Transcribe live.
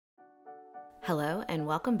Hello and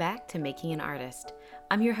welcome back to Making an Artist.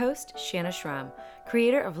 I'm your host, Shanna Schrum,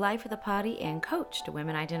 creator of Life with a Potty and coach to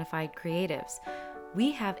women-identified creatives.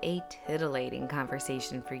 We have a titillating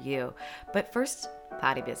conversation for you, but first,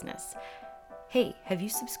 potty business. Hey, have you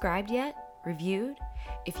subscribed yet? Reviewed?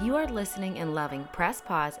 If you are listening and loving, press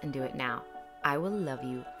pause and do it now. I will love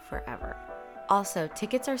you forever. Also,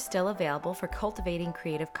 tickets are still available for Cultivating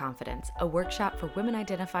Creative Confidence, a workshop for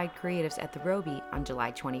women-identified creatives at the Roby on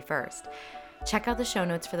July 21st. Check out the show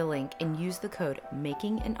notes for the link and use the code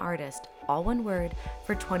MAKINGANARTIST, all one word,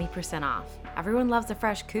 for 20% off. Everyone loves a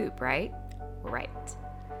fresh coupe, right? Right.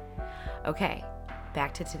 Okay,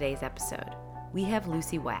 back to today's episode. We have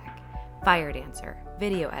Lucy Wack, fire dancer,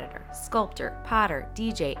 video editor, sculptor, potter,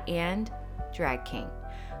 DJ, and drag king.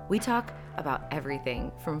 We talk about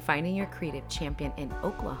everything from finding your creative champion in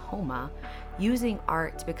Oklahoma, using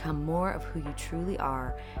art to become more of who you truly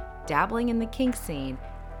are, dabbling in the kink scene,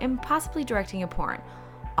 and possibly directing a porn.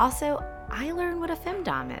 Also, I learned what a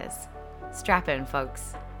femdom is. Strap in,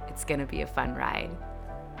 folks. It's gonna be a fun ride.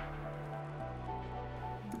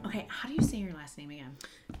 Okay, how do you say your last name again?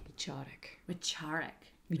 Wicharik. Wicharik.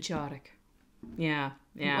 Yeah.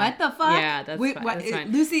 What the fuck? Yeah, that's fine. That's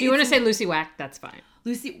fine. Lucy, if you want to say Lucy Wack, that's fine.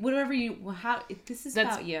 Lucy, whatever you. How this is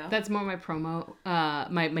about you. That's more my promo.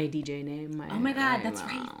 My DJ name. Oh my god, that's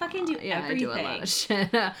right. You fucking do everything. I do a lot of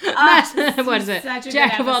shit. What is it?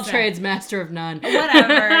 Jack of all trades, master of none.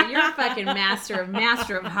 Whatever. You're a fucking master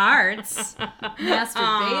of hearts.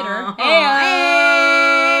 Masturbator.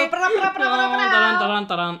 Hey.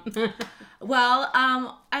 Well,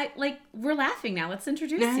 we're laughing now. Let's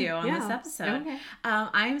introduce you on this episode. Okay.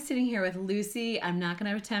 I'm sitting here with Lucy. I'm not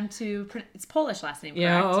going to attempt to. It's Polish last name, correct?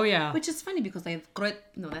 Yeah. Oh yeah. Which is funny because I have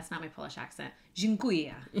no, that's not my Polish accent.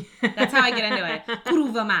 Dziękuję. That's how I get into it.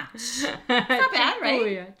 Kurwa mać. It's not bad,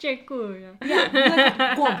 right? Dziękuję. Yeah. Like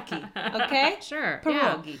gąbki. Okay. Sure.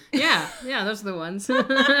 Pierogi. Yeah. Those are the ones.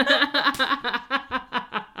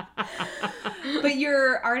 But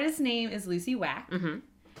your artist name is Lucy Wack. Mm-hmm.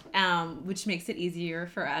 Which makes it easier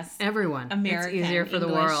for us, everyone. American, it's easier for the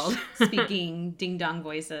world. speaking ding dong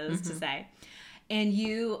voices to say. And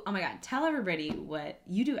you, oh my God, tell everybody what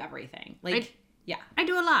you do. Everything, I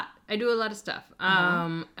do a lot. I do a lot of stuff.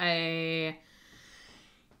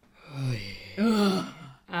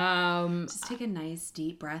 Just take a nice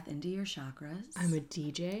deep breath into your chakras. I'm a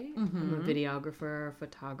DJ. I'm a videographer,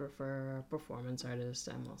 photographer, performance artist.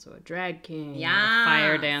 I'm also a drag king, a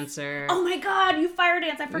fire dancer. Oh my God, you fire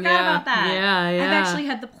dance. I forgot about that. Yeah. I've actually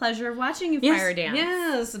had the pleasure of watching you fire dance.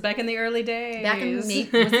 Yes, back in the early days. Back in was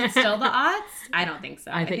it still the aughts? I don't think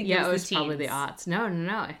so. I think it was the probably the aughts. No.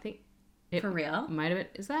 I think it for real might have been.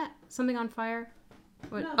 Is that something on fire?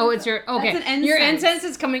 What? No, it's your okay. Your incense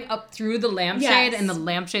is coming up through the lampshade, and the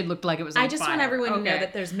lampshade looked like it was on fire. I just want everyone to know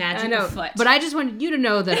that there's magic afoot. But I just wanted you to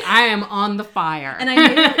know that I am on the fire, and I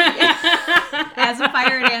knew as a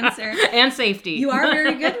fire dancer and safety. You are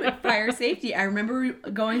very good with fire safety. I remember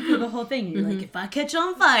going through the whole thing. You're like, if I catch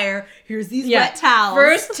on fire, here's these wet towels.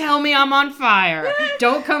 First, tell me I'm on fire.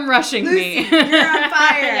 Don't come rushing Lucy, me. You're on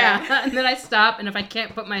fire. Yeah, and then I stop, and if I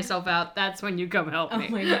can't put myself out, that's when you come help me.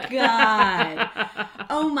 Oh my God.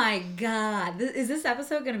 Oh my God. Is this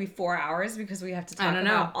episode going to be 4 hours because we have to talk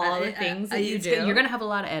about all the things that you do? You're going to have a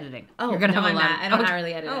lot of editing. Oh, you're gonna have I'm not. I don't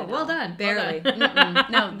really edit it. Oh, well done. Barely. Well done.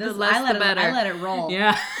 No, I let it roll.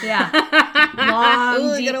 Yeah.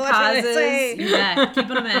 Long, deep pauses. You bet.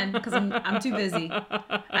 Keeping them in because I'm too busy.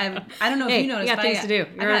 I don't know if you noticed. You got things to do.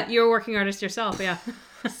 You're a working artist yourself, yeah.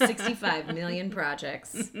 65 million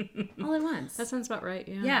projects all at once. That sounds about right,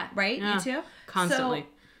 yeah. Yeah, right? Yeah. You too? Constantly. So,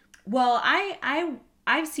 well,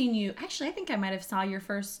 I've seen you. Actually, I think I might have saw your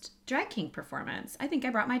first drag king performance. I think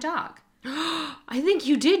I brought my dog. I think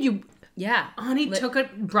you did. Yeah. Ani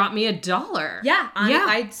brought me $1. Yeah.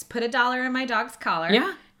 I put $1 in my dog's collar.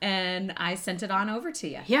 Yeah. And I sent it on over to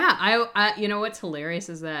you. Yeah, I you know what's hilarious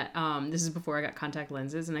is that this is before I got contact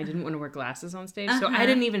lenses and I didn't want to wear glasses on stage, so I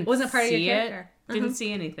didn't even wasn't part of your character. Didn't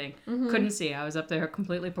see anything. Couldn't see. I was up there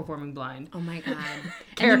completely performing blind. Oh my God.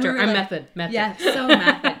 Character. I'm method. Yeah, so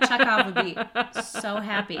method. Chekhov would be so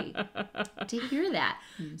happy to hear that.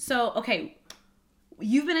 So, okay,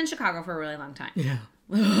 you've been in Chicago for a really long time. Yeah.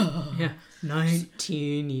 Yeah.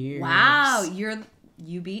 19 years. Wow,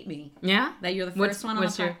 you beat me. Yeah? That you're the first one on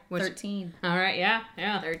the 13. All right,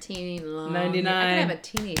 yeah. 13 long. 99. I could have a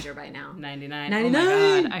teenager by now. 99. 99.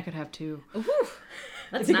 Oh my God, I could have 2. Ooh,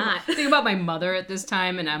 let's not. Think about my mother at this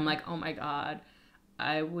time, and I'm like, oh my God,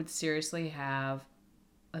 I would seriously have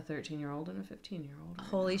a 13-year-old and a 15-year-old.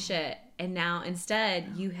 Holy shit. And now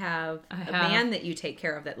instead you have a man that you take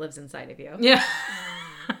care of that lives inside of you. Yeah.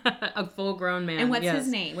 A full-grown man. And what's his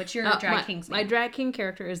name? What's your drag king's name? My drag king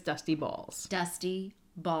character is Dusty Balls. Dusty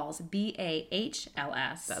Balls.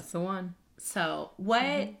 BAHLS. That's the one. So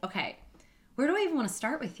what? Okay, where do I even want to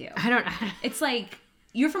start with you? I don't. It's like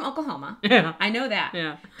you're from Oklahoma. Yeah. I know that.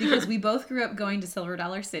 Yeah. Because we both grew up going to Silver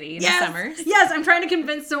Dollar City in the summers. Yes, I'm trying to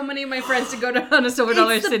convince so many of my friends to go on a Silver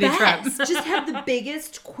Dollar City trip. Just have the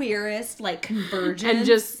biggest, queerest, like, convergence. And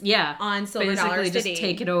just, on Silver Dollar City. Just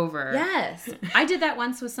take it over. Yes. I did that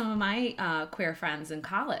once with some of my queer friends in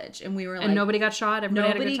college. And we were like... And nobody got shot? Everybody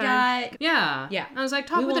had a good time? Yeah. Yeah. I was like,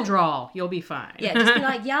 talk with a drawl. You'll be fine. Yeah, just be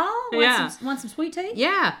like, y'all want some sweet tea?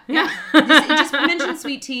 Yeah. Yeah. Just mention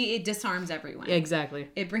sweet tea. It disarms everyone. Exactly.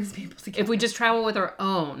 It brings people together. If we just travel with our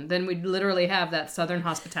own, then we'd literally have that Southern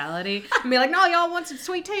hospitality and be like, no, y'all want some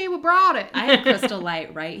sweet tea? We brought it. I have Crystal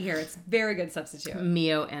Light right here. It's very good substitute.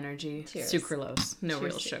 Mio Energy. Cheers. Sucralose. No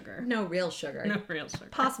Cheers. real sugar. No real sugar. No real sugar.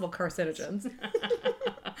 Possible carcinogens.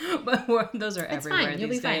 But those are everywhere fine. You'll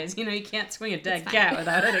these be fine. days. You know, you can't swing a dead cat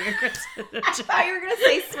without hitting a carcinogen. I thought you were going to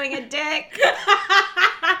say swing a dick.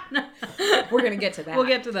 We're going to get to that. We'll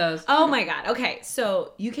get to those. Oh my God. Okay.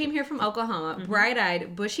 So you came here from Oklahoma,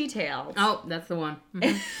 bright-eyed, bushy-tailed. Oh, that's the one.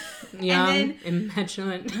 Mm-hmm. Young, then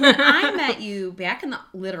impetulant. When I met you back in the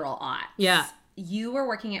literal aughts, Yeah. you were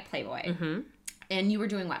working at Playboy. Mm-hmm. And you were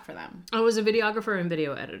doing what for them? I was a videographer and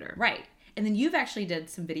video editor. Right. And then you've actually did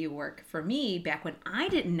some video work for me back when I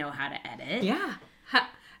didn't know how to edit. Yeah.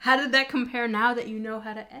 How did that compare now that you know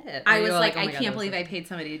how to edit? I was like, I can't believe I paid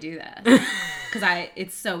somebody to do this. Because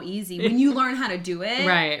it's so easy. When you learn how to do it.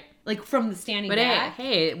 Right. Like from the standing but back.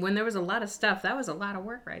 Hey, when there was a lot of stuff, that was a lot of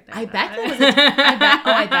work right there. I bet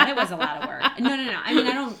it was a lot of work. No. I mean,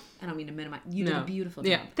 I don't mean to minimize. You did a beautiful job.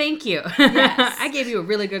 Yeah. Thank you. Yes. I gave you a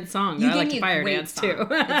really good song. You I gave like me to fire a great dance song. too.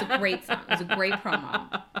 It's a great song. It's a great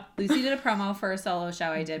promo. Lucy did a promo for a solo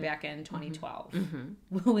show I did back in 2012. Mm-hmm.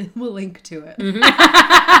 We'll link to it.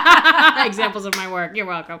 Mm-hmm. Examples of my work. You're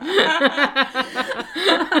welcome.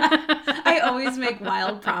 I always make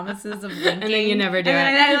wild promises of linking. And then you never do it.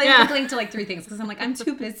 I link to like 3 things because I'm like, I'm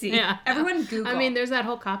too busy. Yeah. Everyone Google. I mean, there's that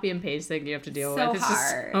whole copy and paste thing you have to deal so with. It's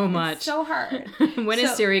hard. just so much. It's so hard. When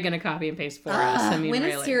is Siri going to copy and paste for us? I mean, when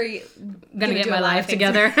really. is Siri going to get my life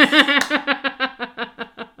together?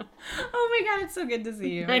 Oh my God, it's so good to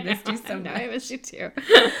see you. I missed you so much. I miss you too.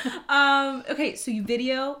 Okay, so you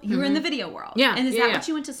were in the video world. Yeah. And is that what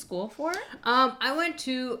you went to school for?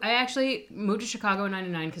 I actually moved to Chicago in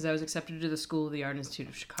 99 because I was accepted to the School of the Art Institute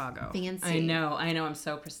of Chicago. Fancy. I know, I'm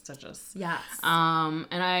so prestigious. Yes.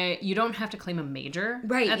 And you don't have to claim a major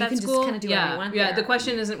right, at that you can school. just kind of do whatever you want Yeah, there. the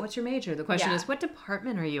question isn't what's your major. The question is what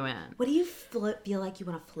department are you in? What do you feel like you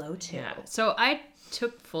want to flow to? Yeah. So I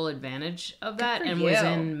took full advantage of that and was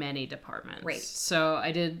in many departments. Right. So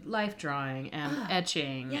I did life drawing and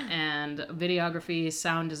etching and videography,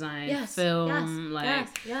 sound design, film,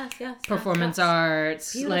 performance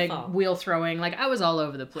arts, Beautiful. like wheel throwing. Like I was all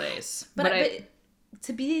over the place. But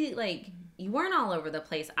to be like, you weren't all over the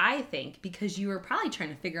place, I think, because you were probably trying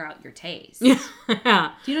to figure out your taste. Yeah.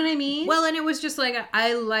 Do you know what I mean? Well, and it was just like,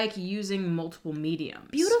 I like using multiple mediums.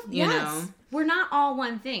 Beautiful. You yes. know? We're not all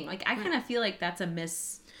one thing. Like, I kind of feel like that's a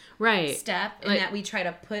misstep in that we try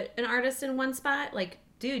to put an artist in one spot. Like,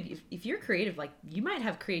 dude, if you're creative, like, you might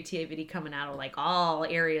have creativity coming out of, like, all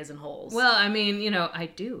areas and holes. Well, I mean, I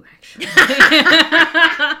do, actually.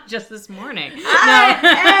 Just this morning.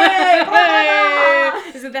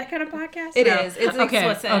 Is it that kind of podcast? It is. It's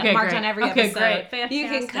explicit. Okay, marked great. on every episode. Great. Fantastic. You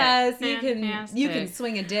can cuss. You can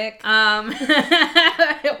swing a dick.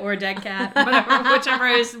 Or a dead cat. Whichever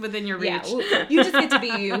is within your reach. Yeah, you just get to be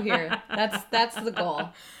you here. That's the goal.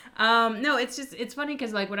 No, it's funny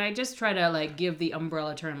because like when I just try to like give the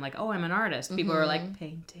umbrella term like, oh, I'm an artist, people are like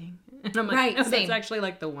painting. And I'm like, right, no, same. that's actually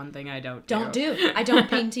like the one thing I don't do. I don't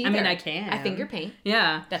paint either. I mean, I can. I finger paint.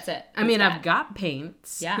 Yeah. That's it. I mean, I've got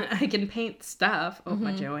paints. Yeah. I can paint stuff. Oh,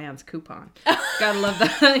 my Joann's coupon. Gotta love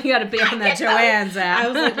that. You gotta be on that Joann's app. I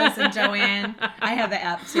was like, listen, Joanne, I have the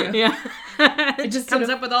app too. Yeah. It just comes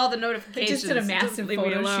up with all the notifications. I just did a massive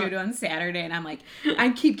photo shoot on Saturday, and I'm like, I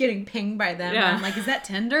keep getting pinged by them. Yeah. And I'm like, is that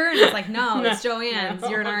Tinder? And it's like, no, it's Joann's.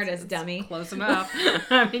 You're an artist, dummy. Close enough.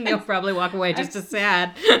 I mean, you'll probably walk away just as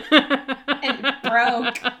sad. And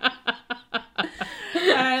broke.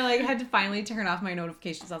 I like had to finally turn off my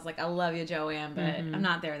notifications. I was like, I love you, Joanne, but I'm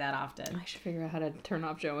not there that often. I should figure out how to turn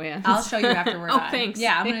off Joanne. I'll show you after we're done. Thanks.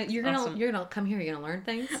 Yeah, you're gonna come here. You're gonna learn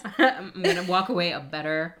things. I'm gonna walk away a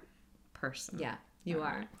better person. Yeah, you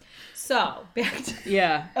are. So back to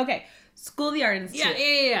yeah. Okay, School of the Art Institute.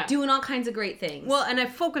 Yeah. Doing all kinds of great things. Well, and I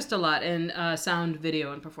focused a lot in sound,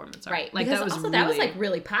 video, and performance art. Right. Like because that was like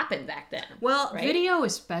really popping back then. Well, right? Video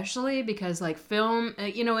especially because like film,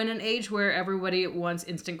 in an age where everybody wants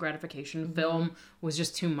instant gratification, film was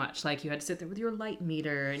just too much. Like you had to sit there with your light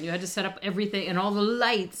meter and you had to set up everything and all the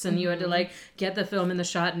lights and you had to like get the film in the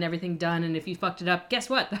shot and everything done. And if you fucked it up, guess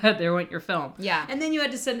what? There went your film. Yeah. And then you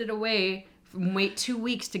had to send it away. Wait 2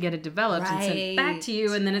 weeks to get it developed and sent it back to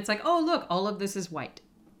you, and then it's like, oh look, all of this is white.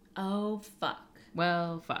 Oh fuck.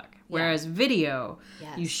 Well, fuck. Whereas video,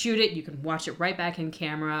 you shoot it, you can watch it right back in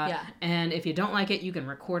camera, and if you don't like it, you can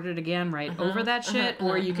record it again over that shit,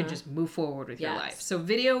 or you can just move forward with your life. So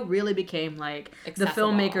video really became like accessible. The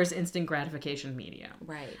filmmaker's instant gratification medium.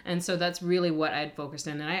 Right. And so that's really what I'd focused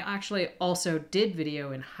in. And I actually also did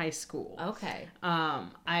video in high school. Okay.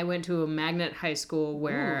 I went to a magnet high school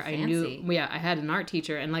where I knew, I had an art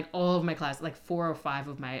teacher, and like all of my classes, like 4 or 5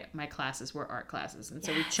 of my classes were art classes. And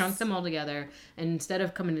so we chunked them all together, and instead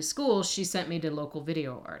of coming to school, she sent me to local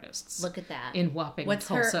video artists. Look at that. In Wapping,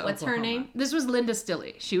 Tulsa, What's Oklahoma. her name? This was Linda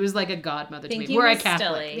Stilley. She was like a godmother to me. You, We're a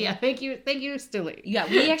Catholic. Stilley. Yeah, thank you, Stilley. Yeah,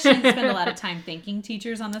 we actually spend a lot of time thanking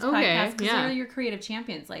teachers on this podcast because they're your creative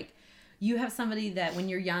champions. Like, you have somebody that when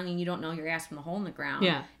you're young and you don't know your ass from the hole in the ground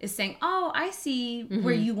is saying, oh, I see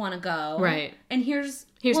where you want to go. Right. And here's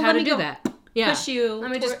how to do that. Yeah. Push you.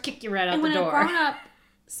 Let me just kick you right out the door. And when a grown-up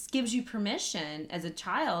gives you permission as a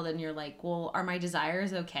child and you're like, well, are my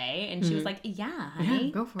desires okay? And she was like, yeah, honey.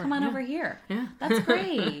 Yeah, go for it. Come on over here. Yeah. That's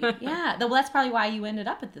great. Yeah. Well, that's probably why you ended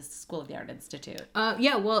up at this School of the Art Institute.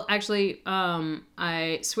 Well, actually,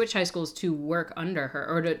 I switched high schools to work under her,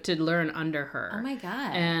 or to learn under her. Oh, my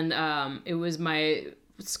God. And it was my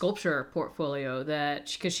sculpture portfolio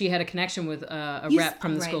because she had a connection with a rep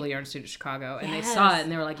from the School of the Art Institute of Chicago, and they saw it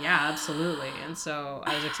and they were like, yeah, absolutely. And so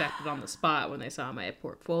I was accepted on the spot when they saw my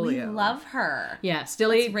portfolio. We love her. Yeah,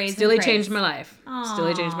 Stilley changed my life.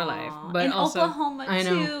 Stilley changed my life. But in also Oklahoma too. I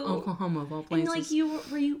know, Oklahoma of all places. And like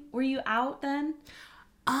were you out then?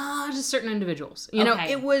 Just certain individuals. You know,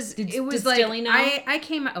 it was did like Stilley know? I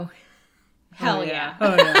came out. Hell yeah.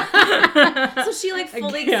 Oh yeah. So she like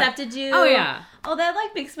fully accepted you. Oh yeah. Oh, that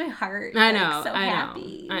like makes my heart I know, so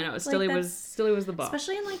happy. I know. Stilley was the boss.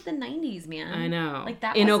 Especially in like the 90s, man. I know. Like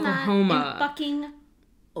that in was Oklahoma. Not in fucking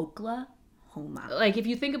Oklahoma. Like if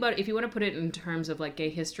you think about it, if you want to put it in terms of like gay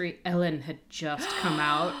history, Ellen had just come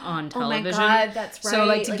out on television. Oh my God, that's right. So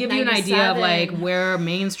like to give you an 97. idea of like where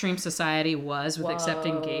mainstream society was with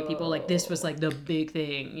accepting gay people, like this was like the big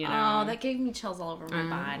thing, you know. Oh, that gave me chills all over my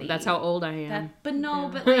body. That's how old I am. But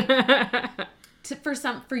like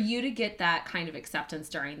for you to get that kind of acceptance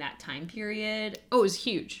during that time period. Oh, it was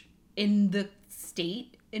huge. In the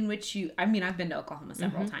state in which I've been to Oklahoma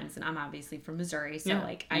several times, and I'm obviously from Missouri, so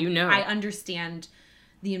like I understand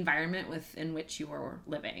the environment within which you were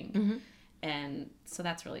living. And so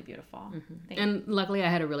that's really beautiful. And luckily I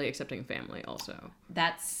had a really accepting family also.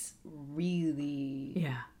 That's really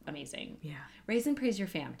amazing. Yeah. Raise and praise your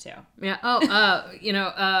fam too. Yeah.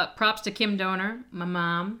 Oh, props to Kim Donor, my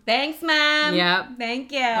mom. Thanks, Mom. Yeah.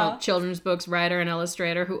 Thank you. Children's books writer and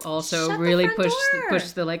illustrator who also really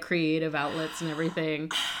pushed the like creative outlets and everything.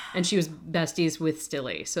 And she was besties with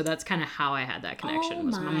Stilley. So that's kind of how I had that connection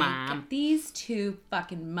was my mom. God. These two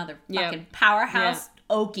fucking motherfucking powerhouse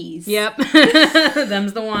Okies. Yep.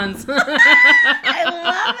 Them's the ones. I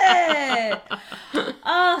love it.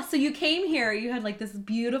 Oh, so you came here. You had like this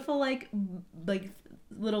beautiful like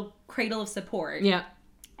little cradle of support. Yeah.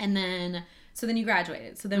 And then you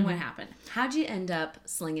graduated. So then what happened? How'd you end up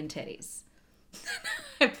slinging titties?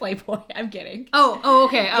 Playboy. I'm kidding. Oh,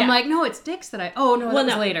 okay. I'm like, no, it's dicks that I. Oh no, that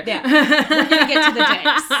was later. Yeah. We're gonna get to the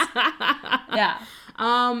dicks. Yeah.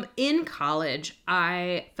 In college,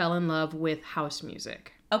 I fell in love with house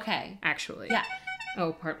music. Okay. Actually. Yeah.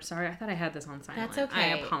 Oh, sorry. I thought I had this on silent. That's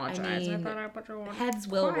okay. I apologize. I thought I put you on. Heads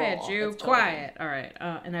will quiet, roll. you quiet. All right.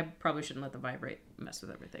 And I probably shouldn't let the vibrate mess with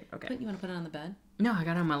everything. Okay. But you want to put it on the bed? No, I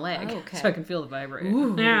got it on my leg, so I can feel the vibrate.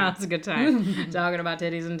 Ooh. Yeah, it's a good time. Talking about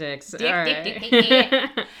titties and dicks. Dick, All right. dick.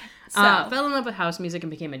 So fell in love with house music and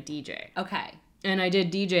became a DJ. Okay. And I did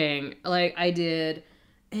DJing. Like I did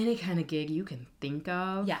any kind of gig you can think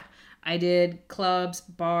of. Yeah. I did clubs,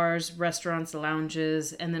 bars, restaurants,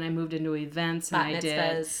 lounges, and then I moved into events and I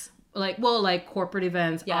did like corporate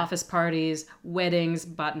events, office parties, weddings,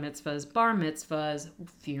 bat mitzvahs, bar mitzvahs,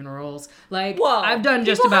 funerals. Like I've done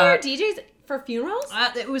just about DJs for funerals.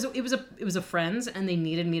 It was a friend's and they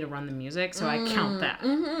needed me to run the music, so I count that.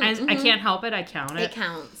 I can't help it. I count it. It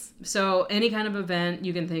counts. So any kind of event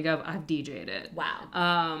you can think of, I've DJ'd it.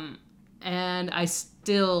 Wow. And I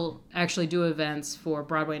still actually do events for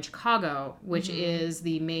Broadway in Chicago, which is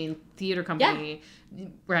the main theater company,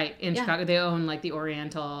 right, in Chicago. They own like the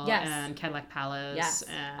Oriental and Cadillac Palace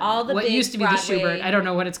and all the what big used to be Broadway, the Schubert. I don't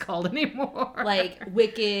know what it's called anymore. Like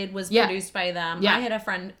Wicked was produced by them. Yeah. I had a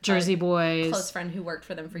friend, Jersey Boys, close friend who worked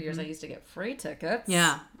for them for years. I used to get free tickets.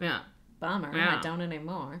 Yeah. Bummer. Yeah. I don't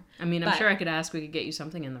anymore. I mean, I'm sure I could ask. We could get you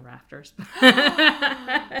something in the rafters.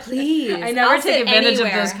 Please. I never take advantage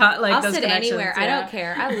of those I'll those sit connections. anywhere. I don't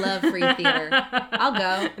care. I love free theater. I'll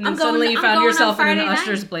go. And then suddenly you found yourself in an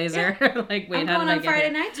Usher's blazer. Like, wait, how did I get here? I'm going on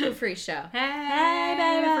Friday night to a free show. Hey,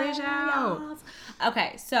 baby, free show. Yes.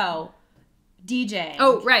 Okay, so DJing.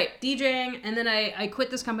 Oh, right. DJing. And then I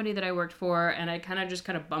quit this company that I worked for, and I kind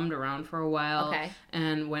of bummed around for a while. Okay.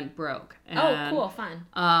 And went broke. And, cool. Fun.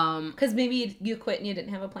 Because maybe you quit and you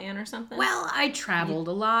didn't have a plan or something? Well, I traveled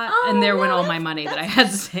a lot, and there went all my money that I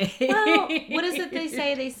had to save. Well, what is it they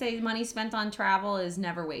say? They say money spent on travel is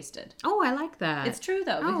never wasted. Oh, I like that. It's true,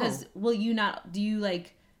 though, because do you,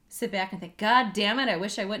 like, sit back and think, God damn it, I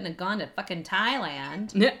wish I wouldn't have gone to fucking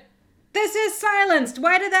Thailand. This is silenced.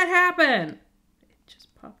 Why did that happen?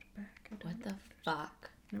 Just popped back. What the fuck?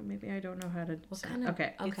 No, maybe I don't know how to.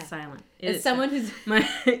 Okay. It's silent. It's someone who's.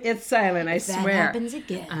 It's silent. I swear. That happens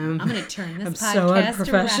again. I'm gonna turn this I'm podcast so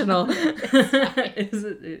unprofessional. around.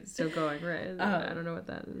 It's still going, right? I don't know what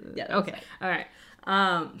that is. Yeah. Okay. All right.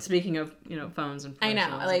 Speaking of phones and. I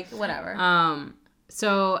know, like whatever.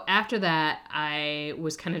 So after that, I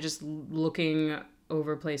was kind of just looking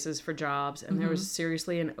over places for jobs, and there was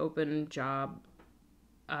seriously an open job.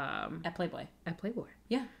 At Playboy.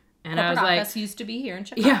 Yeah. And Corporate I was like, office used to be here in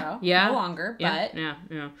Chicago. Yeah. No longer, but. Yeah.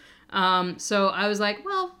 So I was like,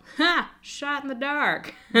 well, shot in the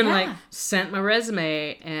dark. And like sent my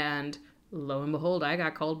resume, and lo and behold, I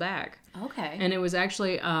got called back. Okay. And it was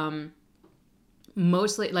actually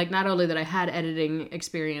mostly, like, not only that I had editing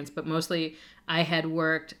experience, but mostly I had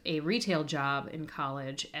worked a retail job in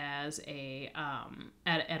college as a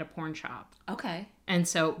at a porn shop. Okay. And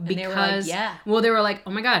so because they were like, yeah. Well, they were like,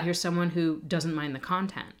 oh my God, here's someone who doesn't mind the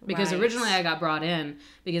content. Because originally I got brought in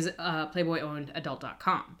because Playboy owned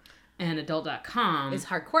adult.com. And adult.com is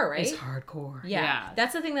hardcore, right? It's hardcore. Yeah.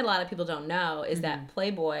 That's the thing that a lot of people don't know is that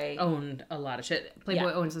Playboy owned a lot of shit.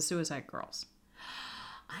 Playboy owns the Suicide Girls.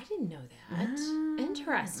 I didn't know that.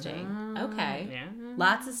 Interesting. Okay. Yeah.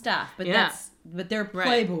 Lots of stuff, but but they're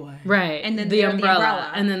Playboy. Right. And then the they're umbrella. the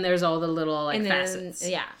umbrella. And then there's all the little like and facets.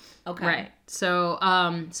 Then, yeah. Okay. Right.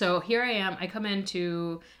 So here I am. I come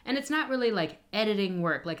into, and it's not really like editing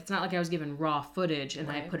work. Like, it's not like I was given raw footage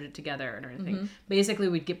and I put it together and everything. Basically,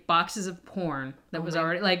 we'd get boxes of porn that was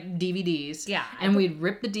already like DVDs. Yeah. And we'd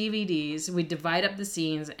rip the DVDs, we'd divide up the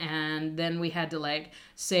scenes, and then we had to like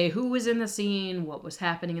say who was in the scene, what was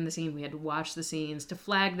happening in the scene. We had to watch the scenes to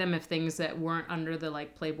flag them if things that weren't under the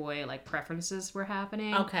like Playboy like preferences were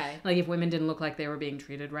happening. Okay. Like if women didn't look like they were being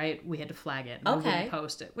treated right, we had to flag it. And we wouldn't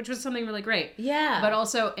post it, which was something really great. Yeah. But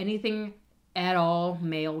also anything at all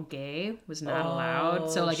male gay was not allowed.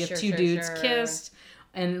 So like if two dudes kissed,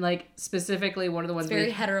 and like specifically one of the ones it's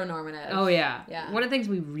very heteronormative. Oh yeah. Yeah. One of the things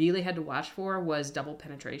we really had to watch for was double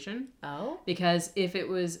penetration. Oh. Because if it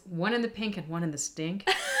was one in the pink and one in the stink,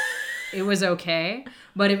 it was okay.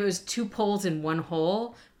 But if it was two poles in one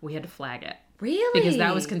hole, we had to flag it. Really? Because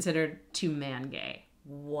that was considered too man gay.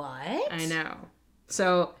 What? I know.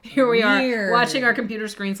 So here we are watching our computer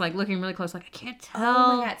screens, like looking really close, like I can't tell.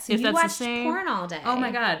 Oh my God! So if you that's watched the same. porn all day? Oh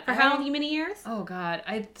my God! For how many years? Oh God,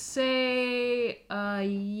 I'd say a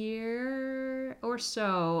year or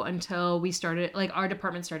so until we started, like our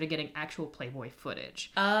department started getting actual Playboy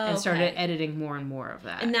footage and started editing more and more of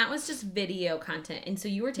that. And that was just video content, and so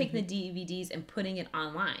you were taking the DVDs and putting it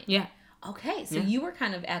online. Yeah. Okay, so you were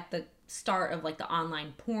kind of at the start of like the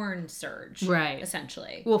online porn surge, right?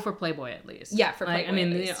 Essentially, well, for Playboy at least. Yeah, for Playboy. I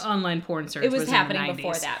mean, the online porn surge. It was happening in the 90s.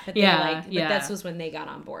 before that, but this was when they got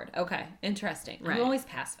on board. Okay, interesting. Right.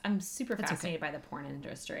 I'm super fascinated by the porn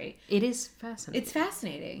industry. It is fascinating. It's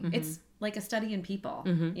fascinating. Mm-hmm. It's like a study in people.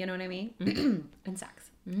 Mm-hmm. You know what I mean? And sex.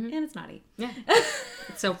 Mm-hmm. And it's naughty. Yeah.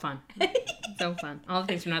 It's so fun. So fun. All the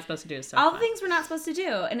things we're not supposed to do is so all fun. the things we're not supposed to do.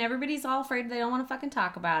 And everybody's all afraid they don't want to fucking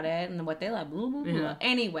talk about it and what they love. Blah, blah, blah. Yeah.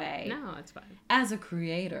 Anyway. No, it's fine. As a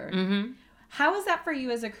creator, how is that for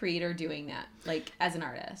you as a creator doing that? Like, as an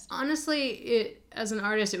artist? Honestly, as an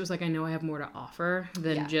artist, it was like I know I have more to offer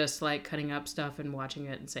than just like cutting up stuff and watching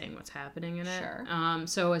it and saying what's happening in it. Sure.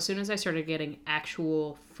 So as soon as I started getting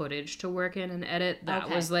actual footage to work in and edit, that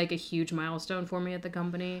was like a huge milestone for me at the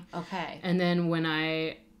company. Okay. And then when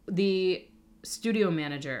the studio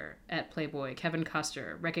manager at Playboy, Kevin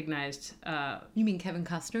Custer, recognized... You mean Kevin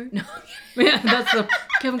Costner? No. Yeah, that's the...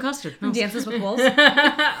 Kevin Custer. No. Dances with Wolves?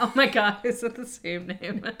 Oh my God, is that the same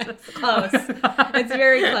name? Close. It's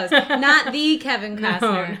very close. Not the Kevin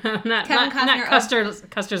Costner. No, not Costner.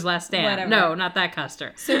 Custer's Last Stand. Whatever. No, not that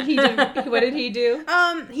Custer. So what did he do?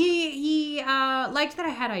 He liked that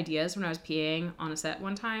I had ideas when I was PAing on a set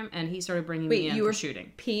one time, and he started bringing me in for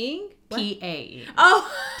shooting. Peeing? PA.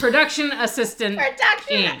 Oh, Production assistant.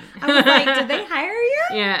 production. I was like, did they hire you?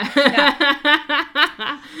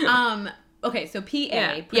 Yeah. Okay, so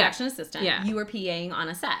PA, production assistant. Yeah. You were PAing on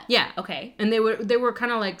a set. Yeah. Okay. And they were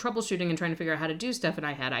kind of like troubleshooting and trying to figure out how to do stuff, and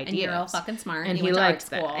I had ideas. And you're all fucking smart. And you he went to art liked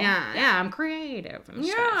that. school. Yeah, I'm creative and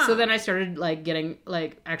stuff. So then I started like getting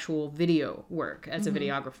like actual video work as a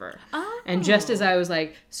videographer. Oh. And just as I was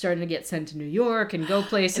like starting to get sent to New York and go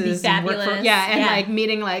places and work fabulous. and like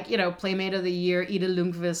meeting like, Playmate of the Year, Ida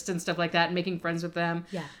Lundqvist and stuff like that, and making friends with them.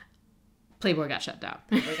 Yeah. Playboy got shut down.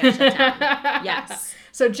 Yes.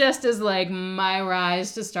 So just as like my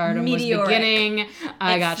rise to stardom Meteoric. was beginning,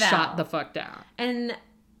 I got fell. shot the fuck down. And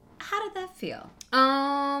how did that feel?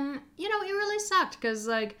 It really sucked because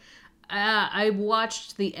like I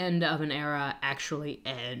watched the end of an era actually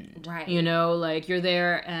end. Right. Like you're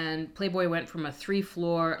there and Playboy went from a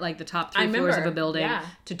 3-floor, like the top 3 floors of a building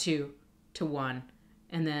to 2 to 1.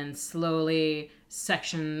 And then slowly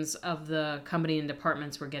sections of the company and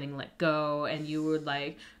departments were getting let go, and you would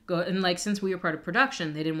like go and like since we were part of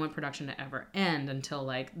production, they didn't want production to ever end until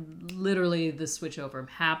like literally the switchover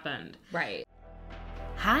happened. Right.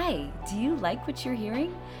 Hi, do you like what you're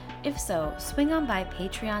hearing? If so, swing on by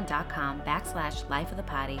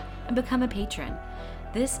patreon.com/lifeofthepotty and become a patron.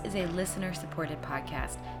 This is a listener-supported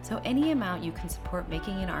podcast, so any amount you can support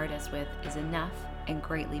Making an Artist with is enough and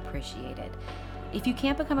greatly appreciated. If you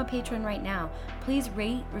can't become a patron right now, please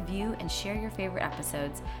rate, review, and share your favorite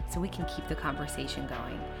episodes so we can keep the conversation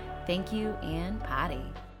going. Thank you, and potty.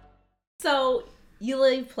 So you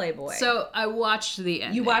leave Playboy. So I watched the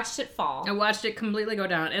ending. You watched it fall. I watched it completely go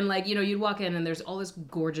down. And like, you'd walk in and there's all this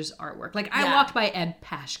gorgeous artwork. Like I walked by Ed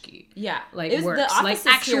Paschke. Yeah. Like the works. Like offices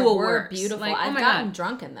actual here were works. beautiful. Like, I've gotten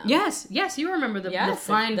drunk in them. Yes, you remember the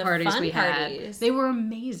fine parties we had. They were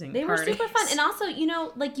amazing. They were super fun. And also,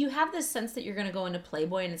 like you have this sense that you're gonna go into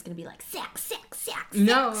Playboy and it's gonna be like sex.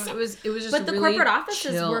 No, it was just but the really corporate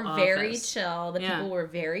offices were very office. chill. The people were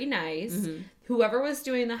very nice. Mm-hmm. Whoever was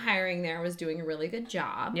doing the hiring there was doing a really good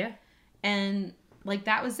job. Yeah. And like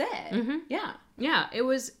that was it. Mm-hmm. Yeah. Yeah, it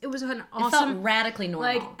was an awesome. It felt radically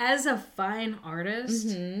normal. Like as a fine artist,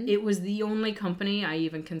 it was the only company I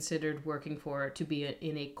even considered working for to be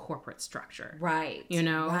in a corporate structure. Right.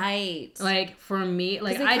 Right. Like for me,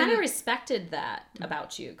 like they kind of respected that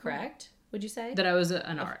about you, correct? Would you say that I was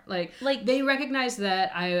an art like they recognized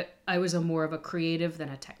that I was more of a creative than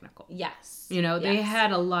a technical. Yes. They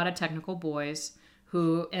had a lot of technical boys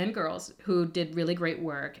and girls who did really great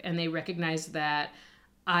work, and they recognized that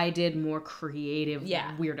I did more creative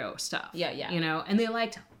weirdo stuff. Yeah. And they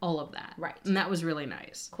liked all of that. Right. And that was really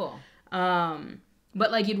nice. Cool. But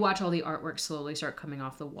like you'd watch all the artwork slowly start coming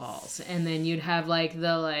off the walls, and then you'd have like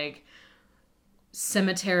the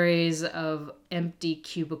cemeteries of empty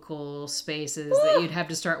cubicle spaces that you'd have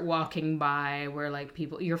to start walking by where like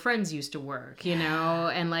your friends used to work,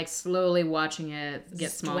 and like slowly watching it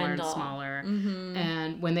get smaller and smaller. Mm-hmm.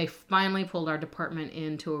 And when they finally pulled our department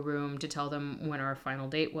into a room to tell them when our final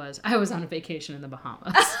date was, I was on a vacation in the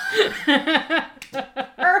Bahamas.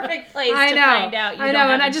 Perfect place to find out I know,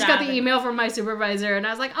 and I just got the email from my supervisor, and I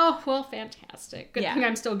was like, oh, well, fantastic. Good thing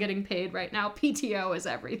I'm still getting paid right now. PTO is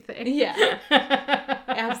everything. Yeah.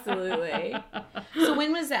 Absolutely. So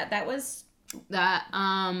when was that? That was...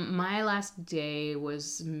 my last day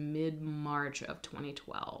was mid-March of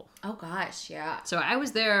 2012. Oh, gosh, yeah. So I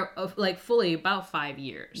was there, fully about 5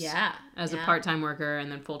 years. Yeah. As a part-time worker,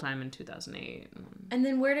 and then full-time in 2008. And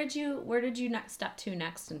then where did you step to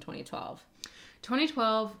next in 2012?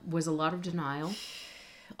 2012 was a lot of denial.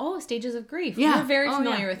 Oh, stages of grief. Yeah. We're very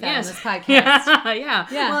familiar with that on this podcast. Yeah.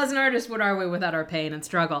 Well, as an artist, what are we without our pain and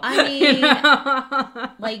struggle? I mean,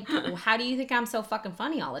 how do you think I'm so fucking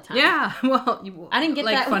funny all the time? Yeah. Well, I didn't get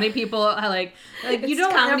that. Funny people, like you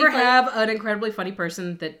don't ever have an incredibly funny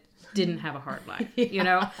person that didn't have a hard life,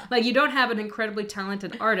 Like you don't have an incredibly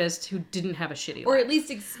talented artist who didn't have a shitty life. Or at least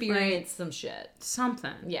experience some shit.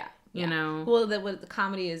 Something. Yeah. You know? Well, the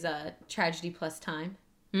comedy is tragedy plus time.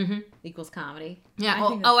 Mm-hmm. Equals comedy.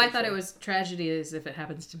 Yeah. I thought it was tragedy as if it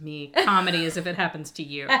happens to me. Comedy as if it happens to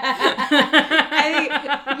you.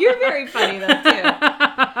 You're very funny though too.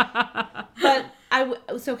 But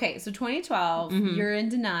So 2012, you're in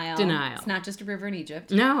denial. Denial. It's not just a river in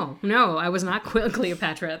Egypt. No, I was not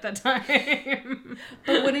Cleopatra at that time.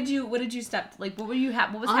 But what did you step, like, what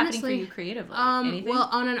was happening for you creatively? Anything? Well,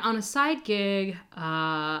 on a side gig,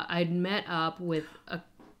 I'd met up with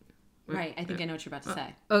right, I think I know what you're about to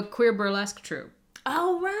say. a queer burlesque troupe.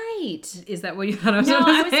 Oh, right. Is that what you thought I was No,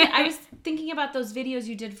 going to say? I was thinking about those videos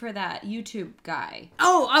you did for that YouTube guy.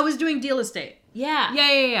 Oh, I was doing Deal Estate. Yeah.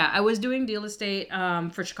 Yeah. I was doing Deal Estate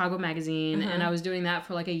for Chicago Magazine, and I was doing that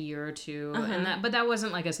for like a year or two, but that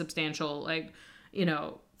wasn't like a substantial, like,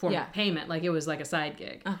 form of payment. Like, it was like a side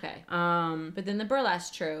gig. Okay. But then the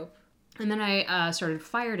burlesque troupe. And then I started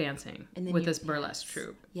fire dancing with this burlesque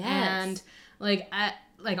troupe. Yes. And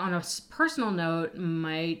like on a personal note,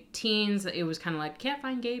 my teens, it was kind of like, can't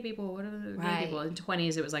find gay people. What are the gay people? In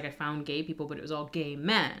 20s, it was like I found gay people, but it was all gay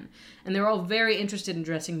men. And they were all very interested in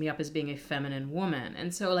dressing me up as being a feminine woman.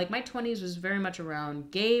 And so like my 20s was very much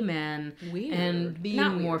around gay men and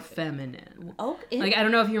being more feminine. Oh, like, I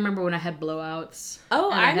don't know if you remember when I had blowouts.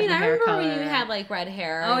 Oh, I remember when you had like red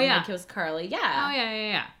hair. Oh, yeah. Like it was curly. Yeah. Oh,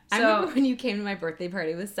 yeah. I remember when you came to my birthday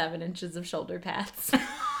party with 7 inches of shoulder pads.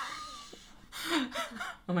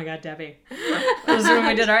 Oh my God, Debbie. Was when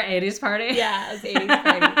we did our 80s party? Yeah, it was 80s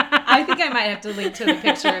party. I think I might have to link to the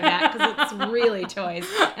picture of that because it's really choice.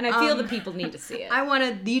 And I feel the people need to see it. I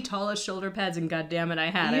wanted the tallest shoulder pads, and goddammit,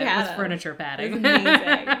 I had it with furniture padding. It was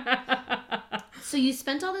amazing. So you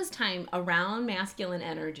spent all this time around masculine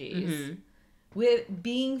energies with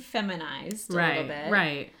being feminized a little bit.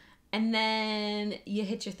 Right. And then you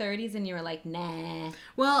hit your 30s and you were like, nah.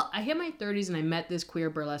 Well, I hit my 30s and I met this queer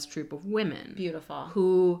burlesque troupe of women. Beautiful.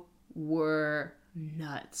 Who were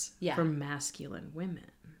nuts for masculine women.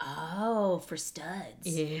 Oh, for studs.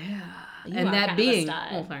 Yeah. You and that being,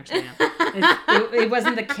 well, thanks, man. It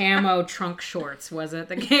wasn't the camo trunk shorts, was it,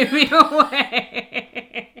 that gave me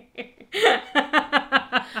away?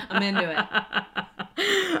 I'm into it.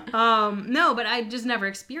 No, but I just never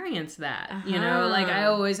experienced that, like I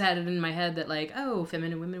always had it in my head that like, oh,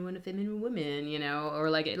 feminine women want a feminine woman, or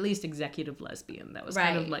like at least executive lesbian. That was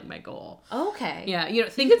kind of like my goal. Okay. Yeah. You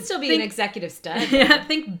could still be an executive stud. Yeah.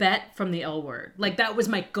 Think Bet from the L Word. Like that was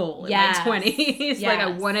my goal in my 20s. Yes. Like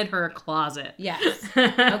I wanted her closet. Yes. Okay.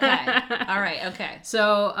 All right. Okay.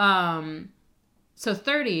 So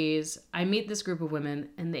 30s, I meet this group of women,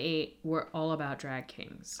 and they were all about drag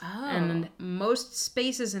kings. Oh. And most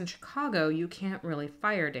spaces in Chicago, you can't really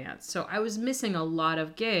fire dance. So I was missing a lot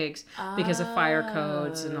of gigs because of fire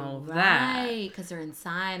codes and all of that. Right, because they're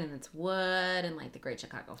inside, and it's wood, and like the Great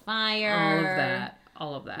Chicago Fire.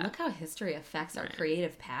 All of that. Look how history affects our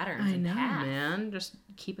creative patterns. I know, man. Just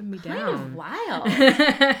keeping me down. Kind of wild.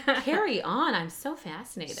 Carry on. I'm so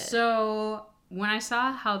fascinated. So when I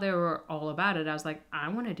saw how they were all about it, I was like, I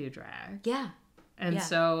want to do drag. Yeah. And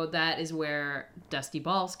so that is where Dusty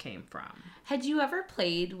Balls came from. Had you ever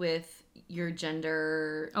played with your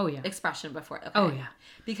gender expression before? Okay. Oh, yeah.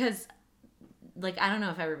 Because, like, I don't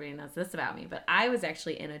know if everybody knows this about me, but I was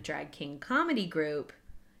actually in a drag king comedy group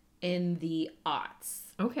in the aughts.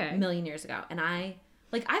 Okay. A million years ago. And I've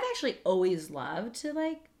actually always loved to,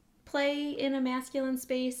 like, play in a masculine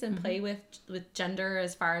space and play with gender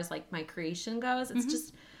as far as like my creation goes. It's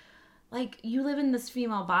just like you live in this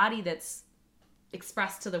female body that's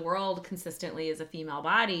expressed to the world consistently as a female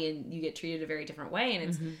body, and you get treated a very different way, and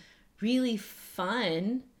it's really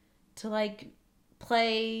fun to like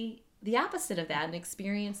play the opposite of that and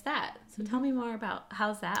experience that. So tell me more about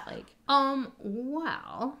how's that like?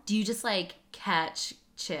 Well, do you just like catch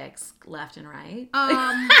chicks left and right?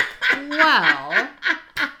 Well,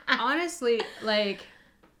 honestly, like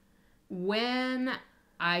when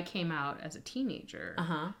I came out as a teenager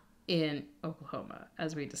in Oklahoma,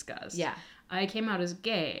 as we discussed, I came out as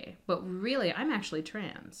gay, but really I'm actually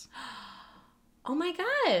trans. Oh my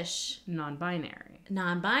gosh. Non-binary.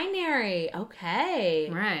 Okay.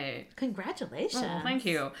 Right. Congratulations. Oh, thank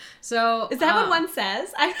you. So is that what one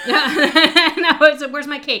says? No, where's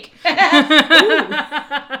my cake?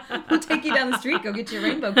 We'll take you down the street. Go get your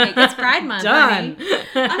rainbow cake. It's Pride Month. Done.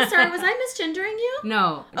 I'm sorry. Was I misgendering you?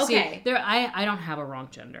 No. Okay. See, I don't have a wrong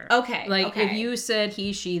gender. Okay. Like if you said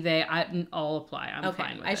he, she, they, I'll apply. I'm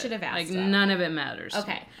fine with it. I should have asked. Like none of it matters.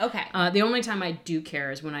 Okay. The only time I do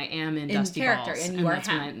care is when I am in Dusty character, Balls, and you are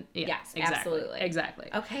yes, absolutely. Exactly.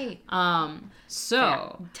 Okay.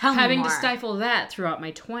 So tell me having more. to stifle that throughout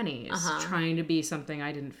my 20s, trying to be something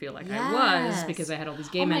I didn't feel like I was because I had all these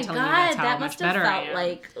gay men telling me that's how much better I am.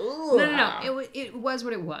 Like, No. It was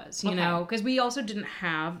what it was, you know, because we also didn't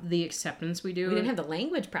have the acceptance we do. We didn't have the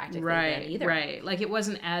language practically then either. Right. Like it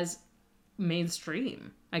wasn't as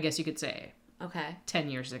mainstream, I guess you could say. Okay. 10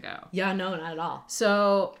 years ago. Yeah, no, not at all.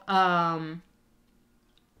 So,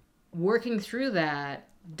 working through that,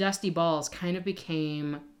 Dusty Balls kind of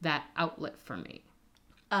became that outlet for me.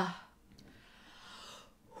 I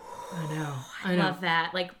know. I love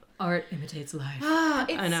that. Like, art imitates life.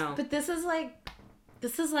 I know. But this is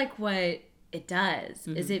like what it does,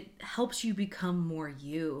 is it helps you become more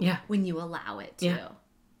you when you allow it to. Yeah.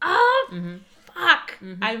 Oh, fuck.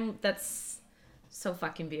 That's so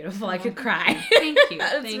fucking beautiful. I could cry. Thank you.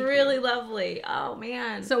 It's really lovely. Oh,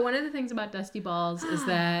 man. So one of the things about Dusty Balls is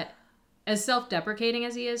that as self-deprecating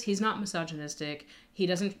as he is, he's not misogynistic. He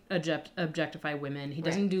doesn't objectify women. He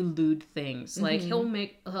doesn't do lewd things. Like,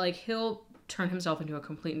 he'll turn himself into a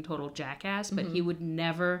complete and total jackass, but he would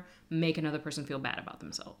never make another person feel bad about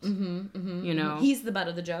themselves. You know? He's the butt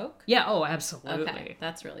of the joke? Yeah, oh, absolutely. Okay,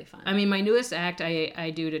 that's really fun. I mean, my newest act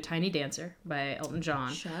I do to Tiny Dancer by Elton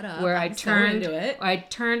John. Shut up. Where I'm so into it. I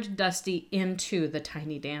turned Dusty into the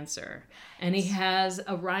Tiny Dancer. And he has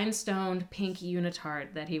a rhinestoned pink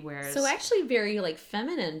unitard that he wears. So actually very, like,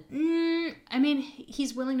 feminine. I mean,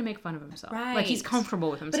 he's willing to make fun of himself. Right. Like, he's comfortable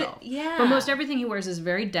with himself. Yeah. But most everything he wears is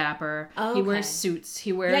very dapper. Oh, He wears suits.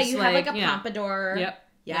 He wears, Yeah, you have, like, a pompadour. Yep.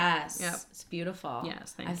 Yes. Yep. It's beautiful.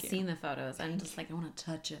 Yes, thank I've you. seen the photos. I'm just like, I want to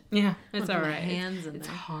touch it. Yeah, it's Put all my right. hands in It's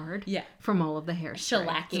there. hard. Yeah. From all of the hair.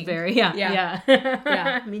 Shellacking. It's very, yeah.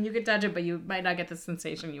 Yeah. I mean, you could touch it, but you might not get the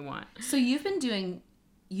sensation you want. So you've been doing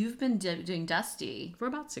Dusty For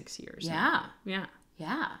about 6 years. Yeah. now. Yeah.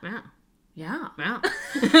 Yeah. Yeah. Yeah. Yeah.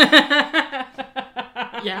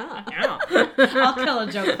 Yeah. Yeah. I'll kill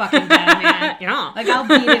a joke fucking dead, man. Yeah. Like, I'll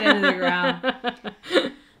beat it into the ground.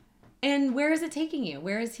 And where is it taking you?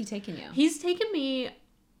 Where is he taking you? He's taken me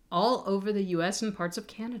all over the U.S. and parts of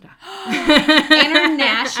Canada.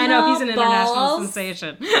 International I know, he's an international balls.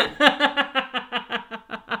 sensation.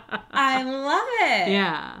 I love it.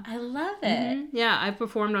 Yeah. I love it. Yeah, I've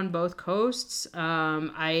performed on both coasts.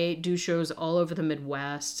 I do shows all over the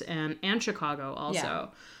Midwest and Chicago also.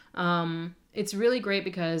 It's really great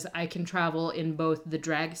because I can travel in both the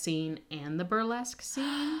drag scene and the burlesque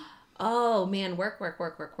scene. Oh, man. Work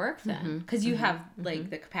then. Because you have, like,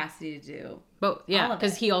 the capacity to do Both, yeah, all of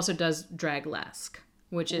because it. he also does draglesque,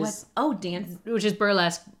 which is dance. which is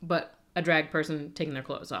burlesque, but a drag person taking their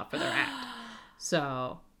clothes off for their act.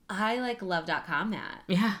 So I like love.com that.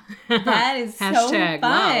 yeah, That is so hashtag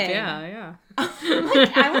fun. love. Yeah. I'm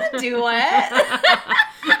like, I want to do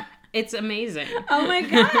it. It's amazing. Oh my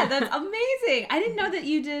God, that's amazing. I didn't know that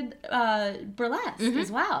you did burlesque as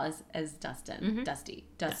well as Dustin. Dusty.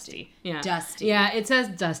 Yeah. Dusty. Yeah, it says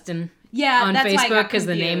Dustin. Yeah, on that's why I Facebook got because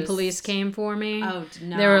the name confused. police came for me. Oh,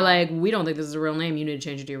 no. They were like, we don't think this is a real name. You need to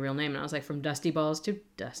change it to your real name. And I was like, from Dusty Balls to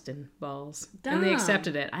Dustin Balls. And they Dumb.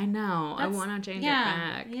 accepted it. I know. I want to change it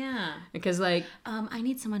back. Yeah. Because like, I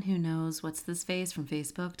need someone who knows What's This Face from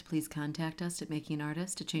Facebook to please contact us at Making an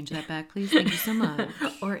Artist to change that back, please. Thank you so much.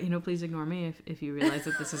 or, please ignore me if you realize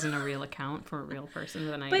that this isn't a real account for a real person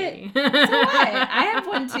with an ID. So what? I have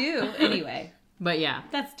one too. Anyway. But yeah.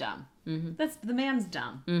 That's dumb. That's the man's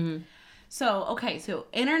dumb. So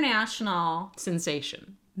international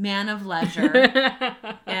Sensation. man of leisure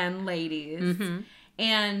and ladies.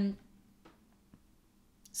 And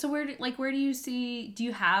so where do you see, do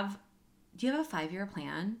you have a 5-year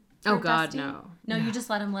plan? Oh for God, Dusty? no. No, you just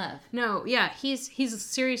let him live. No, yeah, he's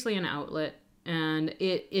seriously an outlet, and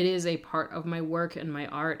it is a part of my work and my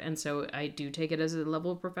art, and so I do take it as a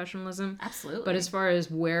level of professionalism. Absolutely. But as far as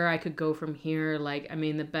where I could go from here,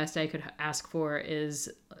 the best I could ask for is,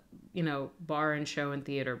 bar and show and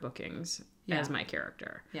theater bookings as my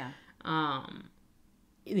character. Yeah.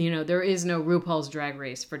 There is no RuPaul's Drag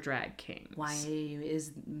Race for drag kings. Why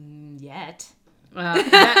is yet?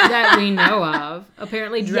 That we know of.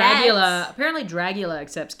 Apparently Dragula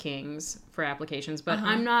accepts kings for applications, but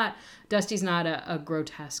Dusty's not a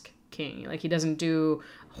grotesque king. Like, he doesn't do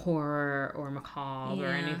horror or macabre or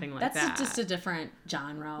anything like that. That's just a different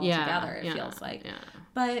genre altogether, it feels like. Yeah.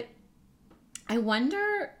 But I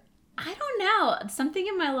wonder, I don't know. Something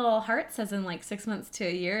in my little heart says in like 6 months to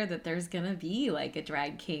a year that there's gonna be like a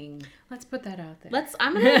drag king. Let's put that out there.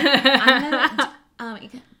 I'm gonna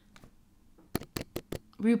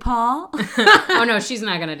RuPaul. Oh no, she's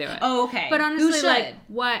not gonna do it. Oh, okay. But honestly, who should? like,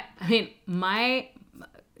 what? I mean,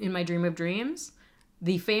 in my dream of dreams,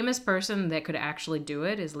 the famous person that could actually do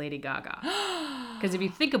it is Lady Gaga. Because if you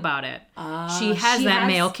think about it, she has that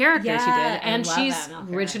male character she did, and she's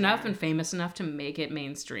rich enough and famous enough to make it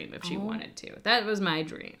mainstream if she wanted to. That was my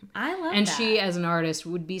dream. I love and that. she, as an artist,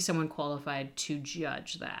 would be someone qualified to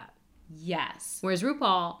judge that. Yes. Whereas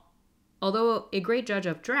RuPaul, although a great judge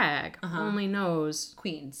of drag, only knows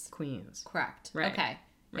Queens. queens. Correct. Right. Okay.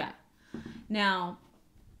 Right. Yeah. Now,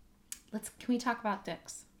 can we talk about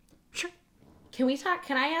dicks? Sure. Can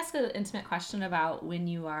I ask an intimate question about when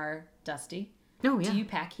you are dusty? No, yeah. Do you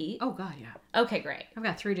pack heat? Oh, God, yeah. Okay, great. I've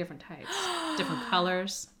got 3 different types, different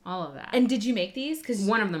colors, all of that. And did you make these?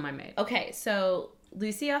 One of them I made. Okay, so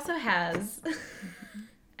Lucy also has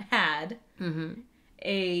had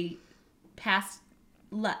a past.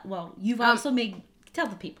 Well, you've also made. Tell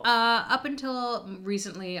the people. Up until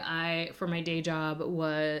recently, I, for my day job,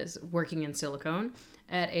 was working in silicone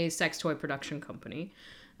at a sex toy production company.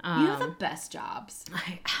 You have the best jobs.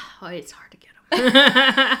 It's hard to get them.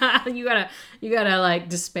 you gotta like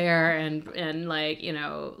despair and like, you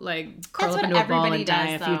know, like curl up into a ball and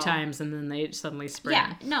die a few times, and then they suddenly spring.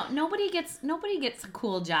 Yeah, no, nobody gets a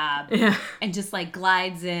cool job. Yeah. And just like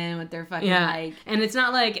glides in with their fucking like. And it's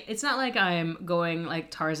not like I'm going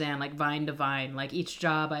like Tarzan, like vine to vine. Like each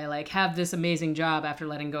job I like have this amazing job after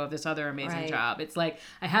letting go of this other amazing job. It's like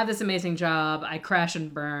I have this amazing job, I crash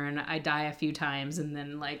and burn, I die a few times, and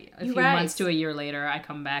then like a few months to a year later I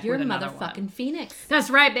come back with another one. You're a motherfucking phoenix.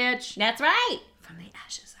 That's right, bitch. That's right. From the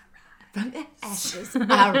ashes I rise. From the ashes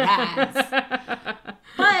I rise.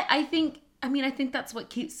 But I think that's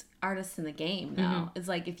what keeps artists in the game, though. Mm-hmm. It's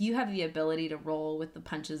like if you have the ability to roll with the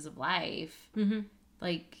punches of life,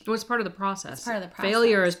 like... Well, it's part of the process. It's part of the process.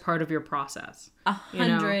 Failure is part of your process. 100.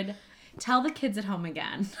 You know? Tell the kids at home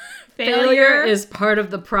again. Failure is part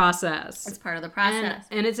of the process. It's part of the process.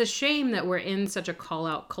 And it's a shame that we're in such a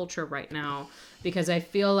call-out culture right now, because I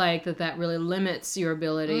feel like that really limits your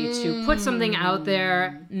ability to put something out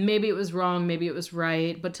there. Maybe it was wrong, maybe it was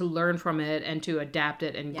right, but to learn from it and to adapt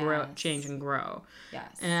it and grow, change and grow.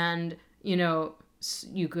 Yes. And, you know,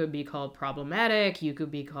 you could be called problematic, you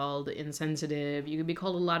could be called insensitive, you could be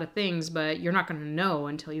called a lot of things, but you're not going to know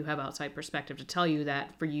until you have outside perspective to tell you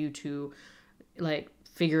that, for you to, like,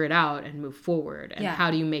 figure it out and move forward. And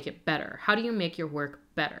how do you make it better? How do you make your work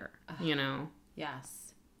better, you know?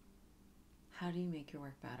 Yes. How do you make your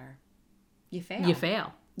work better? You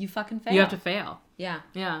fail. You fucking fail. You have to fail. Yeah.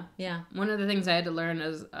 Yeah. Yeah. One of the things I had to learn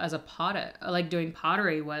as a potter, like doing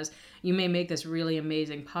pottery, was you may make this really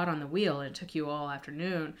amazing pot on the wheel and it took you all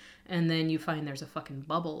afternoon, and then you find there's a fucking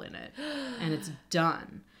bubble in it and it's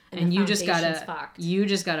done. And you just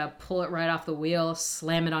gotta pull it right off the wheel,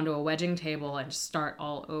 slam it onto a wedging table, and start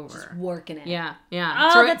all over. Just working it. Yeah,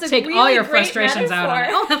 yeah. Oh, that's take really all your great frustrations metaphor. out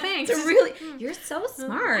on it. Oh, thanks. You're so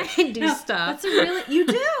smart. I do stuff. That's you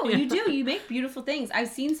do. Yeah. You do. You make beautiful things. I've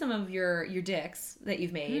seen some of your dicks that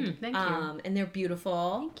you've made. Thank you. And they're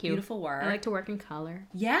beautiful. Thank you. Beautiful work. I like to work in color.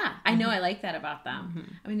 Yeah, I know. I like that about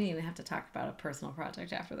them. I mean, we didn't have to talk about a personal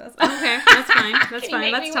project after this. Okay, that's fine. That's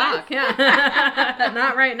fine. Let's talk. Yeah.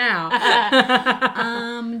 Not right now.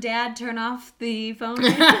 Dad, turn off the phone.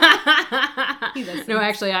 No,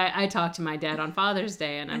 actually, I talked to my dad on Father's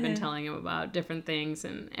Day, and I've been telling him about different things,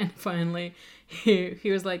 and finally he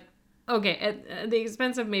was like, okay, at the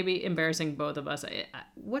expense of maybe embarrassing both of us,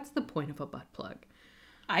 what's the point of a butt plug?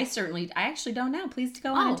 I actually don't know. Please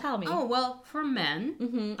go on and tell me. Oh, well, for men.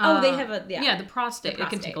 Mm-hmm. They have the prostate. It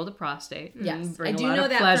can tickle the prostate. Yes. Bring I do a lot know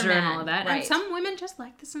of that pleasure for men. and all of that. Right. And some women just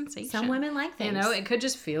like the sensation. Some women like things. You know, it could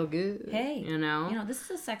just feel good. Hey. You know, this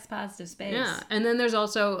is a sex positive space. Yeah. And then there's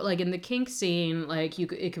also, like, in the kink scene, like,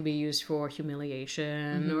 it could be used for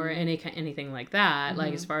humiliation or anything like that,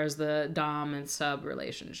 like, as far as the dom and sub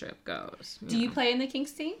relationship goes. Do you play in the kink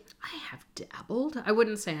scene? I have dabbled. I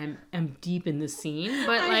wouldn't say I'm deep in the scene,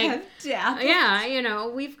 but I have dabbled. Yeah, you know,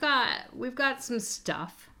 we've got some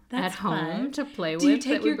stuff at home to play with. Do you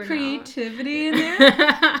take your creativity in there?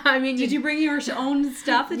 I mean, did you bring your own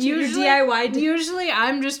stuff that your DIY? Usually,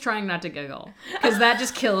 I'm just trying not to giggle because that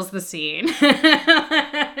just kills the scene.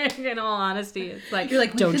 In all honesty, it's like, you're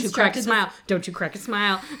like, don't you crack a smile? Don't you crack a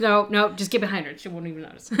smile? No, just get behind her. She won't even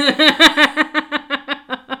notice.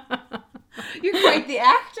 You're quite the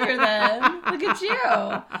actor then. Look at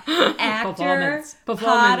you. Actor,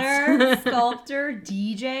 potter, sculptor,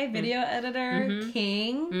 DJ, video editor,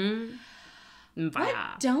 king. What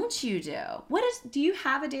don't you do? Do you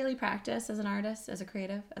have a daily practice as an artist, as a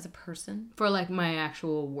creative, as a person? For like my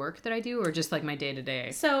actual work that I do, or just like my day to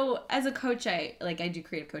day? So as a coach, I do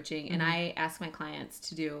creative coaching, and I ask my clients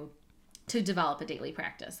to develop a daily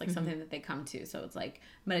practice, like something that they come to. So it's like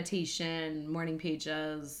meditation, morning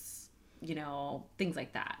pages, you know, things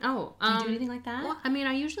like that. Oh, do you do anything like that? Well, I mean,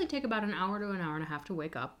 I usually take about an hour to an hour and a half to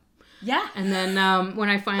wake up. Yeah. And then when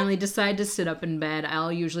I finally decide to sit up in bed,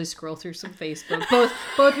 I'll usually scroll through some Facebook,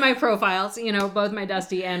 both my profiles, you know, both my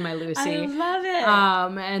Dusty and my Lucy. I love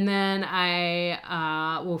it. And then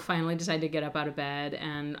I will finally decide to get up out of bed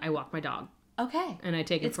and I walk my dog. Okay. And I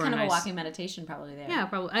take it for a nice... It's kind of a walking meditation probably there. Yeah,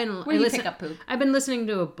 probably. Where do you pick up poop? I've been listening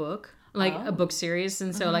to a book. like a book series.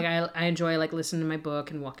 And so like I enjoy like listening to my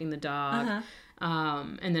book and walking the dog.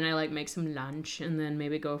 And then I like make some lunch and then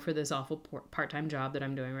maybe go for this awful part-time job that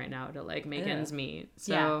I'm doing right now to like make ends meet.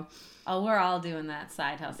 So yeah. Oh, we're all doing that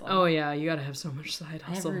side hustle. Oh yeah, you gotta have so much side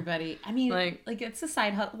hustle. Everybody. I mean, like it's a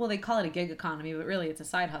side hustle. Well, they call it a gig economy, but really it's a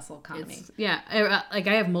side hustle economy. Like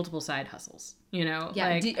I have multiple side hustles, you know?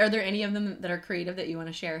 Yeah. Like, Are there any of them that are creative that you want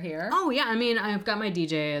to share here? Oh yeah, I mean, I've got my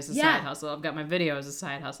DJ as a side hustle. I've got my video as a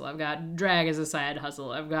side hustle. I've got drag as a side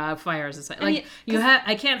hustle. I've got fire as a side.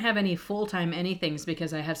 I can't have any full-time anythings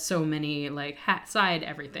because I have so many like side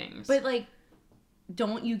everythings. But like,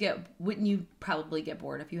 wouldn't you probably get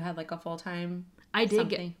bored if you had like a full-time I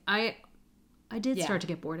did start to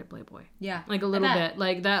get bored at Playboy. Yeah. Like a little bit.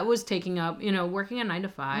 Like that was taking up, you know, working a 9 to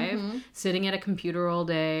 5, sitting at a computer all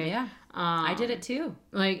day. Yeah. I did it too.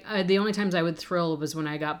 Like the only times I would thrill was when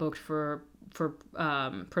I got booked for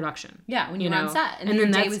production. Yeah, when you were on set. And then your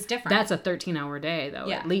day was different. That's a 13-hour day,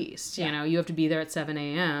 though, at least. Yeah. You know, you have to be there at 7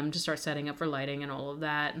 a.m. to start setting up for lighting and all of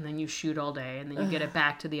that. And then you shoot all day. And then you get it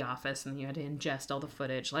back to the office. And you had to ingest all the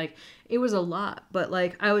footage. Like, it was a lot. But,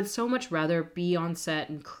 like, I would so much rather be on set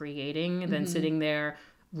and creating than sitting there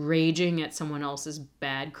raging at someone else's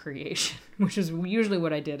bad creation, which is usually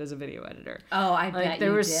what I did as a video editor. Oh, I bet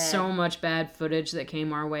there was so much bad footage that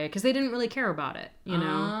came our way because they didn't really care about it, you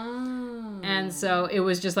know? And so it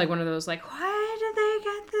was just like one of those like, why did they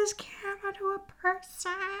get this camera to a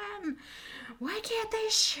person? Why can't they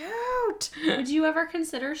shoot? Would you ever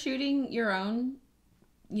consider shooting your own,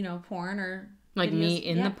 you know, porn or... Like videos? Me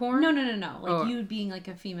in the porn? No. Like you being like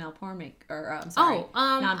a female porn maker. I'm sorry.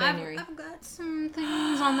 Non-binary. I've got some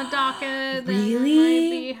things on the docket.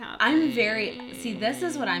 Really? I'm very... See, this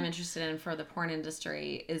is what I'm interested in for the porn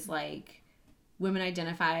industry is like women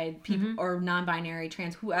identified people or non-binary,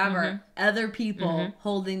 trans, whoever, other people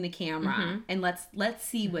holding the camera. And let's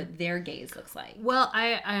see what their gaze looks like. Well,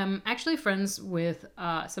 I am actually friends with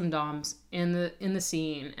some doms in the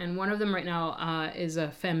scene, and one of them right now is a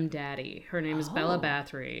femme daddy. Her name is Bella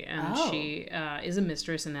Bathory, and she is a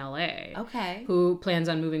mistress in LA. Okay. Who plans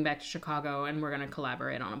on moving back to Chicago, and we're going to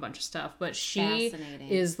collaborate on a bunch of stuff. But she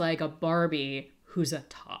is like a Barbie who's a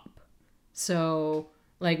top. So...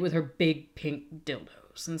 like with her big pink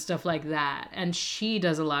dildos and stuff like that. And she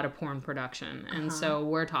does a lot of porn production. And so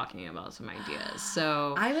we're talking about some ideas.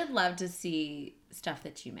 So I would love to see stuff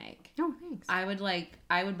that you make. Oh, thanks. I would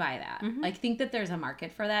buy that. Like think that there's a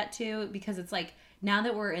market for that too, because it's like now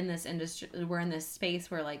that we're in this industry, we're in this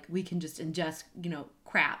space where like we can just ingest, you know,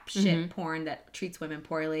 crap shit porn that treats women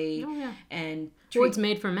poorly. Oh, yeah. And it's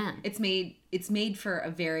made for men. It's made for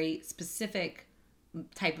a very specific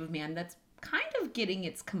type of man that's kind of getting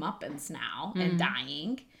its comeuppance now and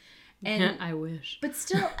dying. And I wish. But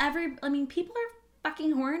still people are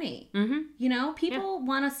fucking horny. You know, people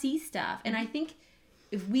want to see stuff. And I think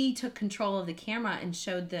if we took control of the camera and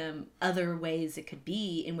showed them other ways it could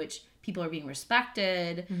be in which people are being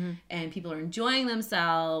respected and people are enjoying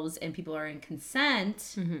themselves and people are in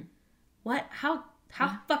consent, how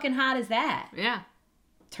fucking hot is that? Yeah.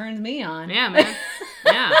 Turns me on. Yeah, man.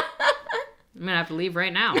 Yeah. I'm going to have to leave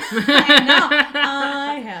right now. I know.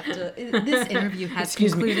 I have to. This interview has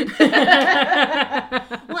concluded.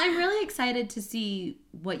 Well, I'm really excited to see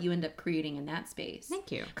what you end up creating in that space.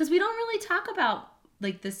 Thank you. Because we don't really talk about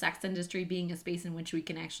like the sex industry being a space in which we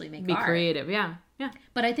can actually make art. Be creative, yeah. Yeah.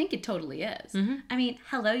 But I think it totally is. I mean,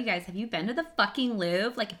 hello, you guys. Have you been to the fucking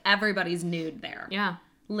Louvre? Like, everybody's nude there. Yeah.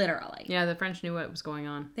 Literally. Yeah, the French knew what was going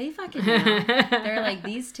on. They fucking know. They're like,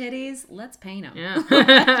 these titties, let's paint them. Yeah.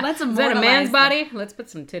 Let's immortalize Is that a man's them. body? Let's put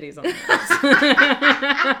some titties on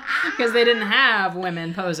because they didn't have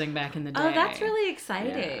women posing back in the day. Oh, that's really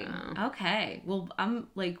exciting. Yeah. Okay. Well, I'm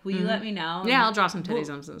like, will you let me know? Yeah, I'll draw some titties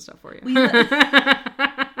on some stuff for you.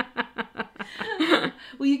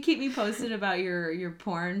 Will you keep me posted about your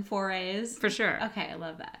porn forays? For sure. Okay, I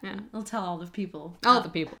love that. Yeah. I'll tell all the people. All the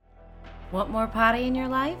people. Want more potty in your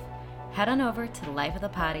life? Head on over to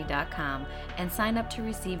lifeofthepotty.com and sign up to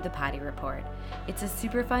receive the Potty Report. It's a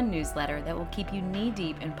super fun newsletter that will keep you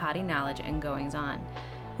knee-deep in potty knowledge and goings-on.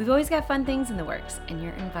 We've always got fun things in the works, and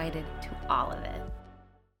you're invited to all of it.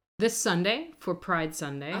 This Sunday, for Pride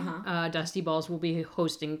Sunday, Dusty Balls will be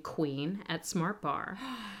hosting Queen at Smart Bar.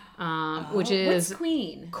 Which is... What's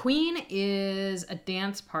Queen? Queen is a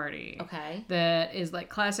dance party. Okay. That is like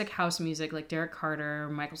classic house music, like Derek Carter,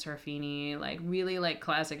 Michael Serafini, like really like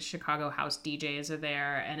classic Chicago house DJs are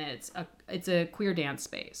there, and it's a queer dance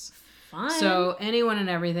space. Fun. So anyone and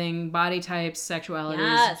everything, body types,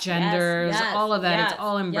 sexualities, genders, all of that. It's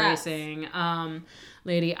all embracing.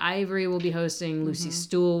 Lady Ivory will be hosting. Lucy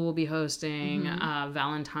Stool will be hosting.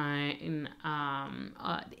 Valentine,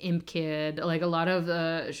 Imp Kid. Like a lot of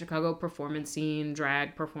the Chicago performance scene,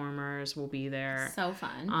 drag performers will be there. So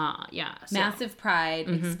fun. Massive Pride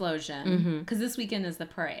explosion. Because this weekend is the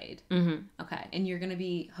parade. Okay. And you're going to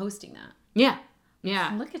be hosting that. Yeah.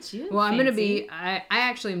 Look at you. Well, I'm going to be, I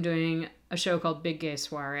actually am doing a show called Big Gay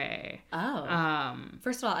Soiree. Oh.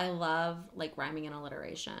 First of all, I love like rhyming and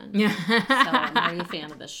alliteration. Yeah. So I'm already a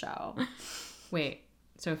fan of this show. Wait,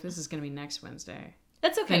 so if this is going to be next Wednesday.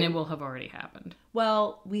 That's okay. Then it will have already happened.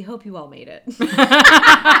 Well, we hope you all made it.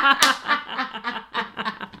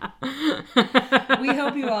 We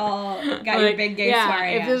hope you all got your big gay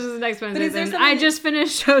soiree. If this is next Wednesday, then I just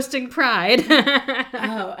finished hosting Pride.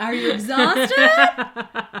 Oh, are you exhausted?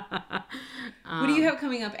 What do you have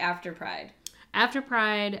coming up after Pride? After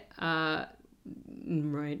Pride,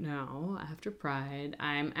 right now, after Pride,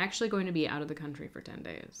 I'm actually going to be out of the country for 10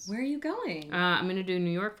 days. Where are you going? I'm going to do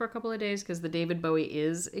New York for a couple of days because the David Bowie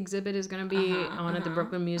exhibit is going to be on at the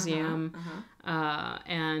Brooklyn Museum.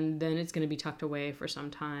 And then it's going to be tucked away for some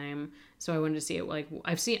time. So I wanted to see it. Like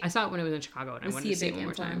I saw it when it was in Chicago, and I wanted to see it one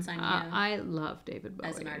more time. I love David Bowie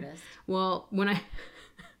as an artist. Well, when I'm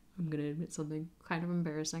going to admit something kind of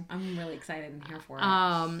embarrassing. I'm really excited and here for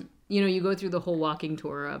it. You go through the whole walking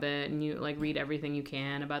tour of it, and you like read everything you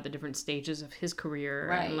can about the different stages of his career,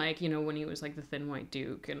 right. And like when he was like the Thin White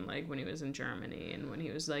Duke, and like when he was in Germany, and when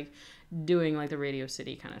he was like doing like the Radio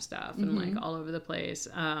City kind of stuff, and like all over the place.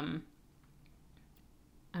 I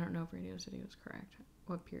don't know if Radio City was correct.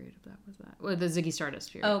 What period of that was that? Well, the Ziggy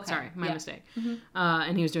Stardust period. Oh, okay. Sorry, my mistake.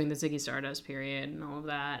 And he was doing the Ziggy Stardust period and all of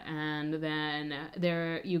that. And then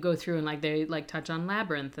there you go through and like they like touch on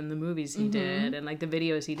Labyrinth and the movies he did and like the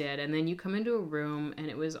videos he did. And then you come into a room and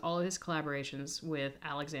it was all of his collaborations with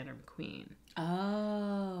Alexander McQueen.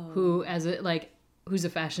 Oh. Who's a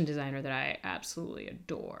fashion designer that I absolutely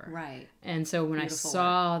adore. Right. And so when Beautiful I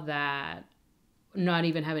saw that, not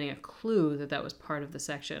even having a clue that was part of the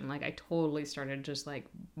section, like I totally started just like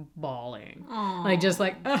bawling. Aww. Like just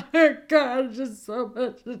like, oh God, just so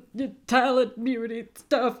much talent, beauty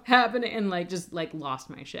stuff happening, and like just like lost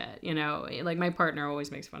my shit, like my partner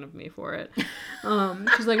always makes fun of me for it.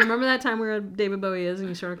 She's like, remember that time we were at David Bowie and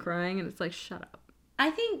you started crying, and it's like, shut up.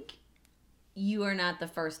 I think you are not the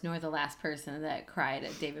first nor the last person that cried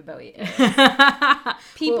at David Bowie.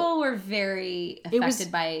 People were very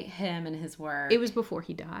affected by him and his work. It was before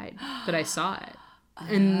he died that I saw it.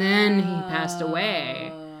 And then he passed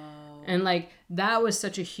away. And like that was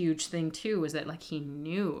such a huge thing too, was that like he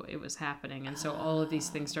knew it was happening. And so all of these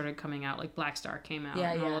things started coming out, like Black Star came out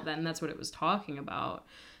and all of that. And that's what it was talking about.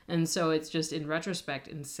 And so it's just, in retrospect,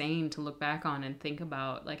 insane to look back on and think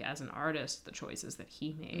about, like, as an artist, the choices that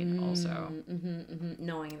he made also.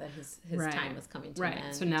 Knowing that his right. time was coming to an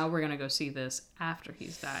end. So now we're going to go see this after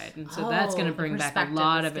he's died. And so that's going to bring back a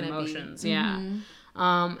lot of emotions.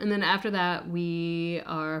 And then after that, we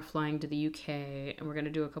are flying to the UK, and we're going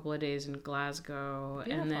to do a couple of days in Glasgow.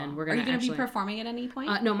 Beautiful. And then we're going to Are you going to be performing at any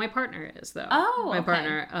point? No, my partner is, though. Oh, my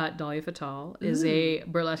partner, Dahlia Fatal, is a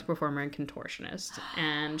burlesque performer and contortionist.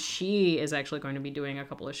 And she is actually going to be doing a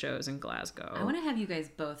couple of shows in Glasgow. I want to have you guys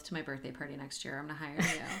both to my birthday party next year. I'm going to hire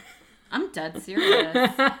you. I'm dead serious.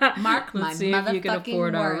 Mark my see motherfucking if you can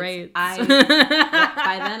afford words. Our rates. By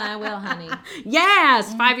then I will, honey.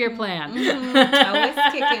 Yes! 5-year plan. Always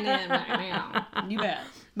kicking in right now. You bet.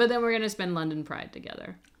 But then we're going to spend London Pride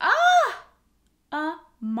together.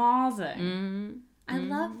 Amazing. I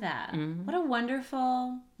love that. What a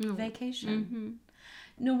wonderful vacation.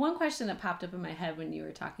 No, one question that popped up in my head when you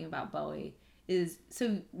were talking about Bowie is,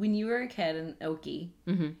 so when you were a kid in Okie,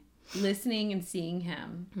 listening and seeing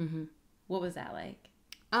him, what was that like?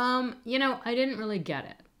 I didn't really get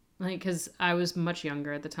it. Like, because I was much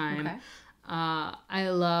younger at the time. Okay.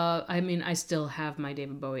 I still have my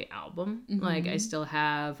David Bowie album. Like, I still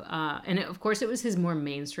have, of course it was his more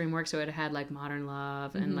mainstream work, so it had, like, Modern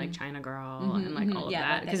Love and, like, China Girl and, like, all of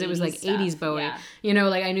that. Because it was, like, stuff. 80s Bowie. Yeah.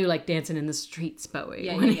 Like, I knew, like, Dancing in the Streets Bowie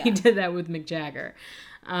when he did that with Mick Jagger.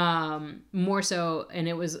 More so, and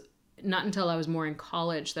it was not until I was more in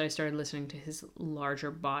college that I started listening to his larger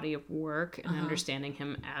body of work and understanding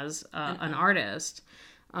him as an artist.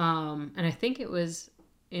 And I think it was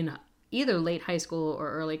in either late high school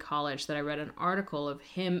or early college that I read an article of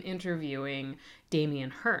him interviewing Damien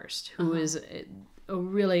Hirst, who is a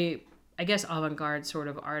really, I guess, avant-garde sort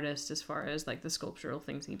of artist as far as like the sculptural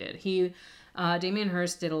things he did. Damien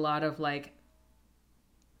Hirst did a lot of like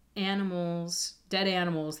dead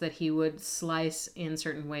animals that he would slice in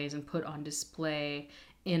certain ways and put on display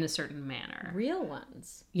in a certain manner. Real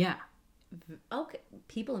ones. Yeah. Okay,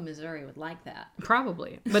 people in Missouri would like that.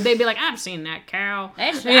 Probably. But they'd be like, I've seen that cow.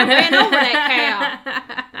 I've ran over that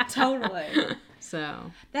cow. Totally. So.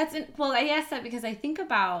 Well, I asked that because I think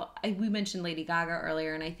about, we mentioned Lady Gaga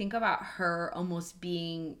earlier, and I think about her almost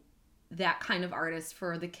being that kind of artist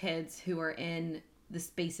for the kids who are in the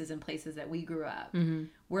spaces and places that we grew up. Mm-hmm.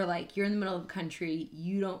 Where, like, you're in the middle of the country,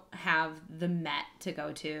 you don't have the Met to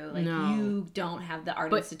go to. Like, you don't have the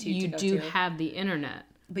Art Institute to go to. You do have the internet.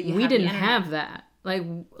 But we didn't have that. Like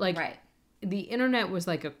right. The internet was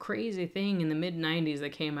like a crazy thing in the mid 90s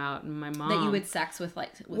that came out, and my mom that you would sex with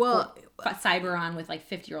cyber on with like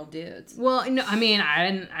 50-year-old dudes. Well, no, I mean, I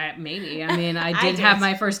didn't. I did have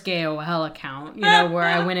my first gay AOL account, where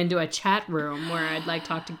I went into a chat room where I'd like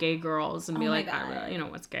talk to gay girls and be like,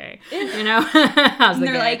 what's gay, How's the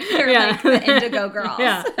they're gay? They're like the Indigo girls.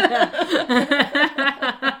 Yeah.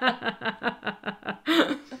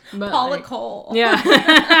 But Paula Cole.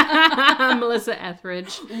 Yeah. Melissa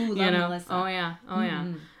Etheridge. Ooh, love Melissa. Oh yeah.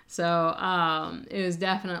 Mm-hmm. So it was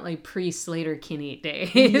definitely pre-Slater Kinney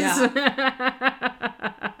days. Yeah.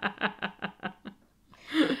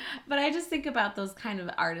 But I just think about those kind of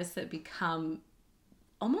artists that become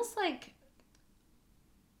almost like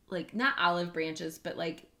not olive branches, but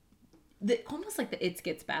like almost like the It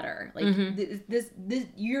Gets Better. Like this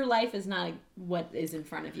your life is not what is in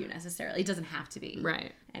front of you necessarily. It doesn't have to be.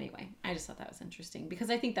 Right. Anyway, I just thought that was interesting because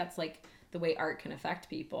I think that's like the way art can affect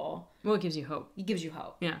people. Well, it gives you hope. It gives you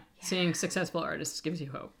hope. Yeah. Seeing successful artists gives you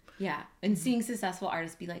hope. Yeah. And seeing successful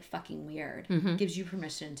artists be like fucking weird gives you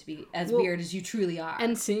permission to be as weird as you truly are.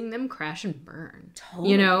 And seeing them crash and burn,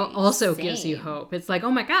 totally. Also gives you hope. It's like,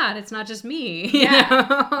 oh my God, it's not just me.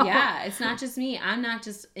 Yeah. Yeah. It's not just me. I'm not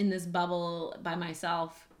just in this bubble by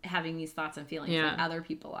myself having these thoughts and feelings like other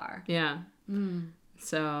people are. Yeah.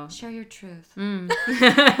 So. Share your truth. This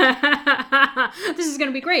is going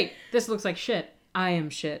to be great. This looks like shit. I am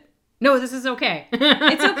shit. No, this is okay.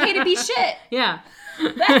 It's okay to be shit. Yeah.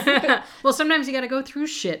 Well, sometimes you got to go through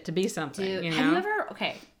shit to be something. Dude, have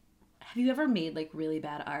you ever made like really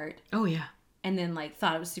bad art? Oh yeah. And then like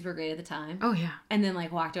thought it was super great at the time? Oh yeah. And then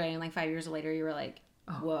like walked away and like 5 years later you were like,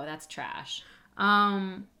 whoa, that's trash.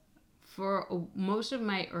 For most of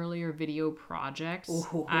my earlier video projects,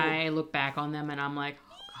 I look back on them and I'm like,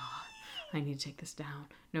 oh God, I need to take this down.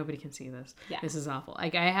 Nobody can see this. Yeah. This is awful.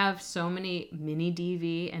 Like I have so many mini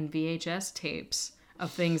DV and VHS tapes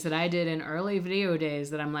of things that I did in early video days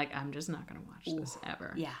that I'm like, I'm just not going to watch this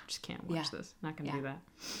ever. Yeah. Just can't watch this. Not going to do that.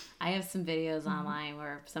 I have some videos online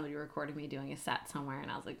where somebody recorded me doing a set somewhere and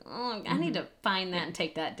I was like, I need to find that and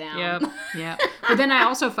take that down. Yep. But then I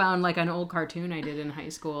also found like an old cartoon I did in high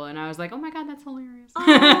school and I was like, oh my God, that's hilarious. Oh,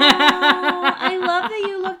 I love that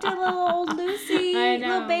you looked at little old Lucy,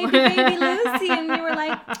 little baby Lucy, and you were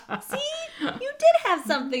like, see, you did have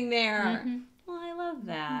something there. Mm-hmm. Well, I love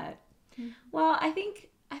that. Well, I think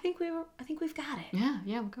we've got it.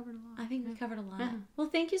 Yeah, we covered a lot. I think we covered a lot. Yeah. Well,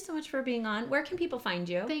 thank you so much for being on. Where can people find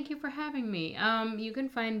you? Thank you for having me. You can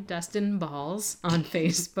find Dustin Balls on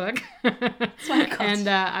Facebook. That's what I called and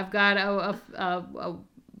I've got a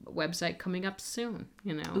website coming up soon.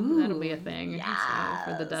 That'll be a thing. Yes.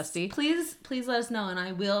 For the Dusty. Please let us know, and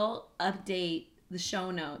I will update the show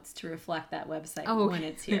notes to reflect that website when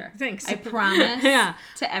it's here. Thanks. I promise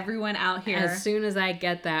to everyone out here. As soon as I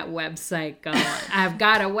get that website going, I've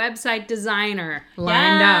got a website designer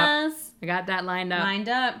lined up. I got that lined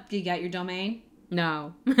up. Do you got your domain?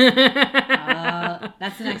 No.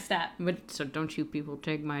 That's the next step. But so don't you people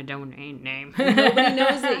take my domain name. Nobody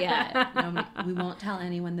knows it yet. We won't tell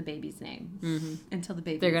anyone the baby's name until the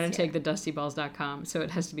baby. They're going to take the dustyballs.com, so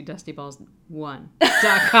it has to be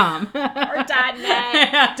dustyballs1.com. Or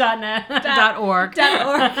 .net. .org.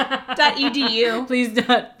 .edu. Please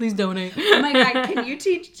donate. Oh my God, can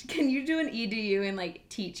you do an edu and like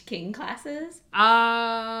teach king classes? Is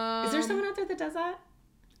there someone out there that does that?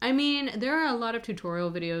 I mean, there are a lot of tutorial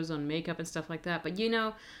videos on makeup and stuff like that, but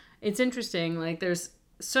it's interesting. Like, there's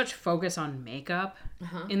such focus on makeup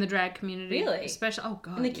in the drag community. Really? Especially, oh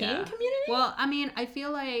God, in the king community? Well, I mean, I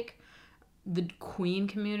feel like the queen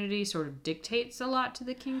community sort of dictates a lot to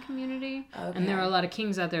the king community. Okay. And there are a lot of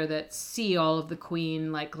kings out there that see all of the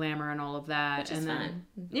queen, like, glamour and all of that. Which is fun.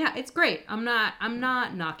 Yeah, it's great. I'm not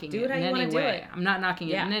knocking it in any way. I'm not knocking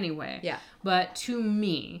it in any way. Yeah. But to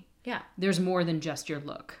me, Yeah. There's more than just your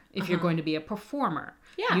look. If you're going to be a performer,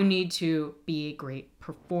 you need to be a great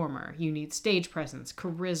performer. You need stage presence,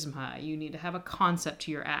 charisma. You need to have a concept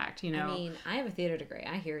to your act, you know? I mean, I have a theater degree.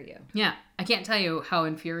 I hear you. Yeah. I can't tell you how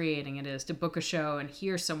infuriating it is to book a show and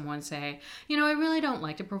hear someone say, you know, I really don't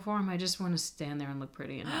like to perform. I just want to stand there and look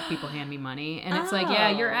pretty and have people hand me money. And it's like, yeah,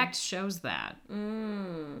 your act shows that.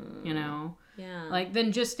 You know? Yeah. Like,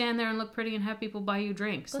 then just stand there and look pretty and have people buy you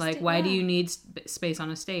drinks. Let's like, do why that. do you need space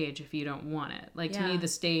on a stage if you don't want it? Like, to me, the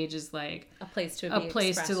stage is like a place to a be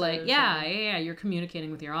place to like, expressive you're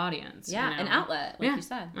communicating with your audience. Yeah, you know? an outlet, like you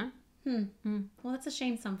said. Yeah. Well, that's a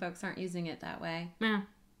shame some folks aren't using it that way. Yeah.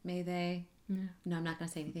 May they? Yeah. No, I'm not going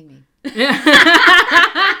to say anything mean.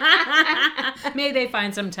 May they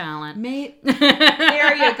find some talent.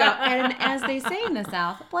 There you go. And as they say in the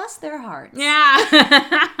South, bless their hearts. Yeah.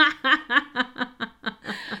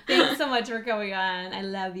 Thanks so much for coming on. I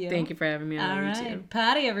love you. Thank you for having me on. All You right. too.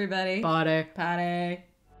 Potty, everybody. Potty. Potty.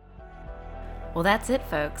 Well, that's it,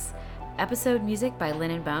 folks. Episode music by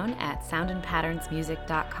Lynn and Bone at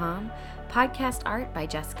soundandpatternsmusic.com. Podcast art by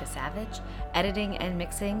Jessica Savage. Editing and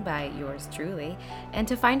mixing by yours truly. And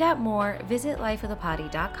to find out more, visit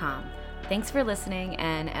lifeofthepotty.com. Thanks for listening,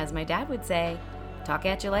 and as my dad would say, talk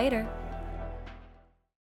at you later.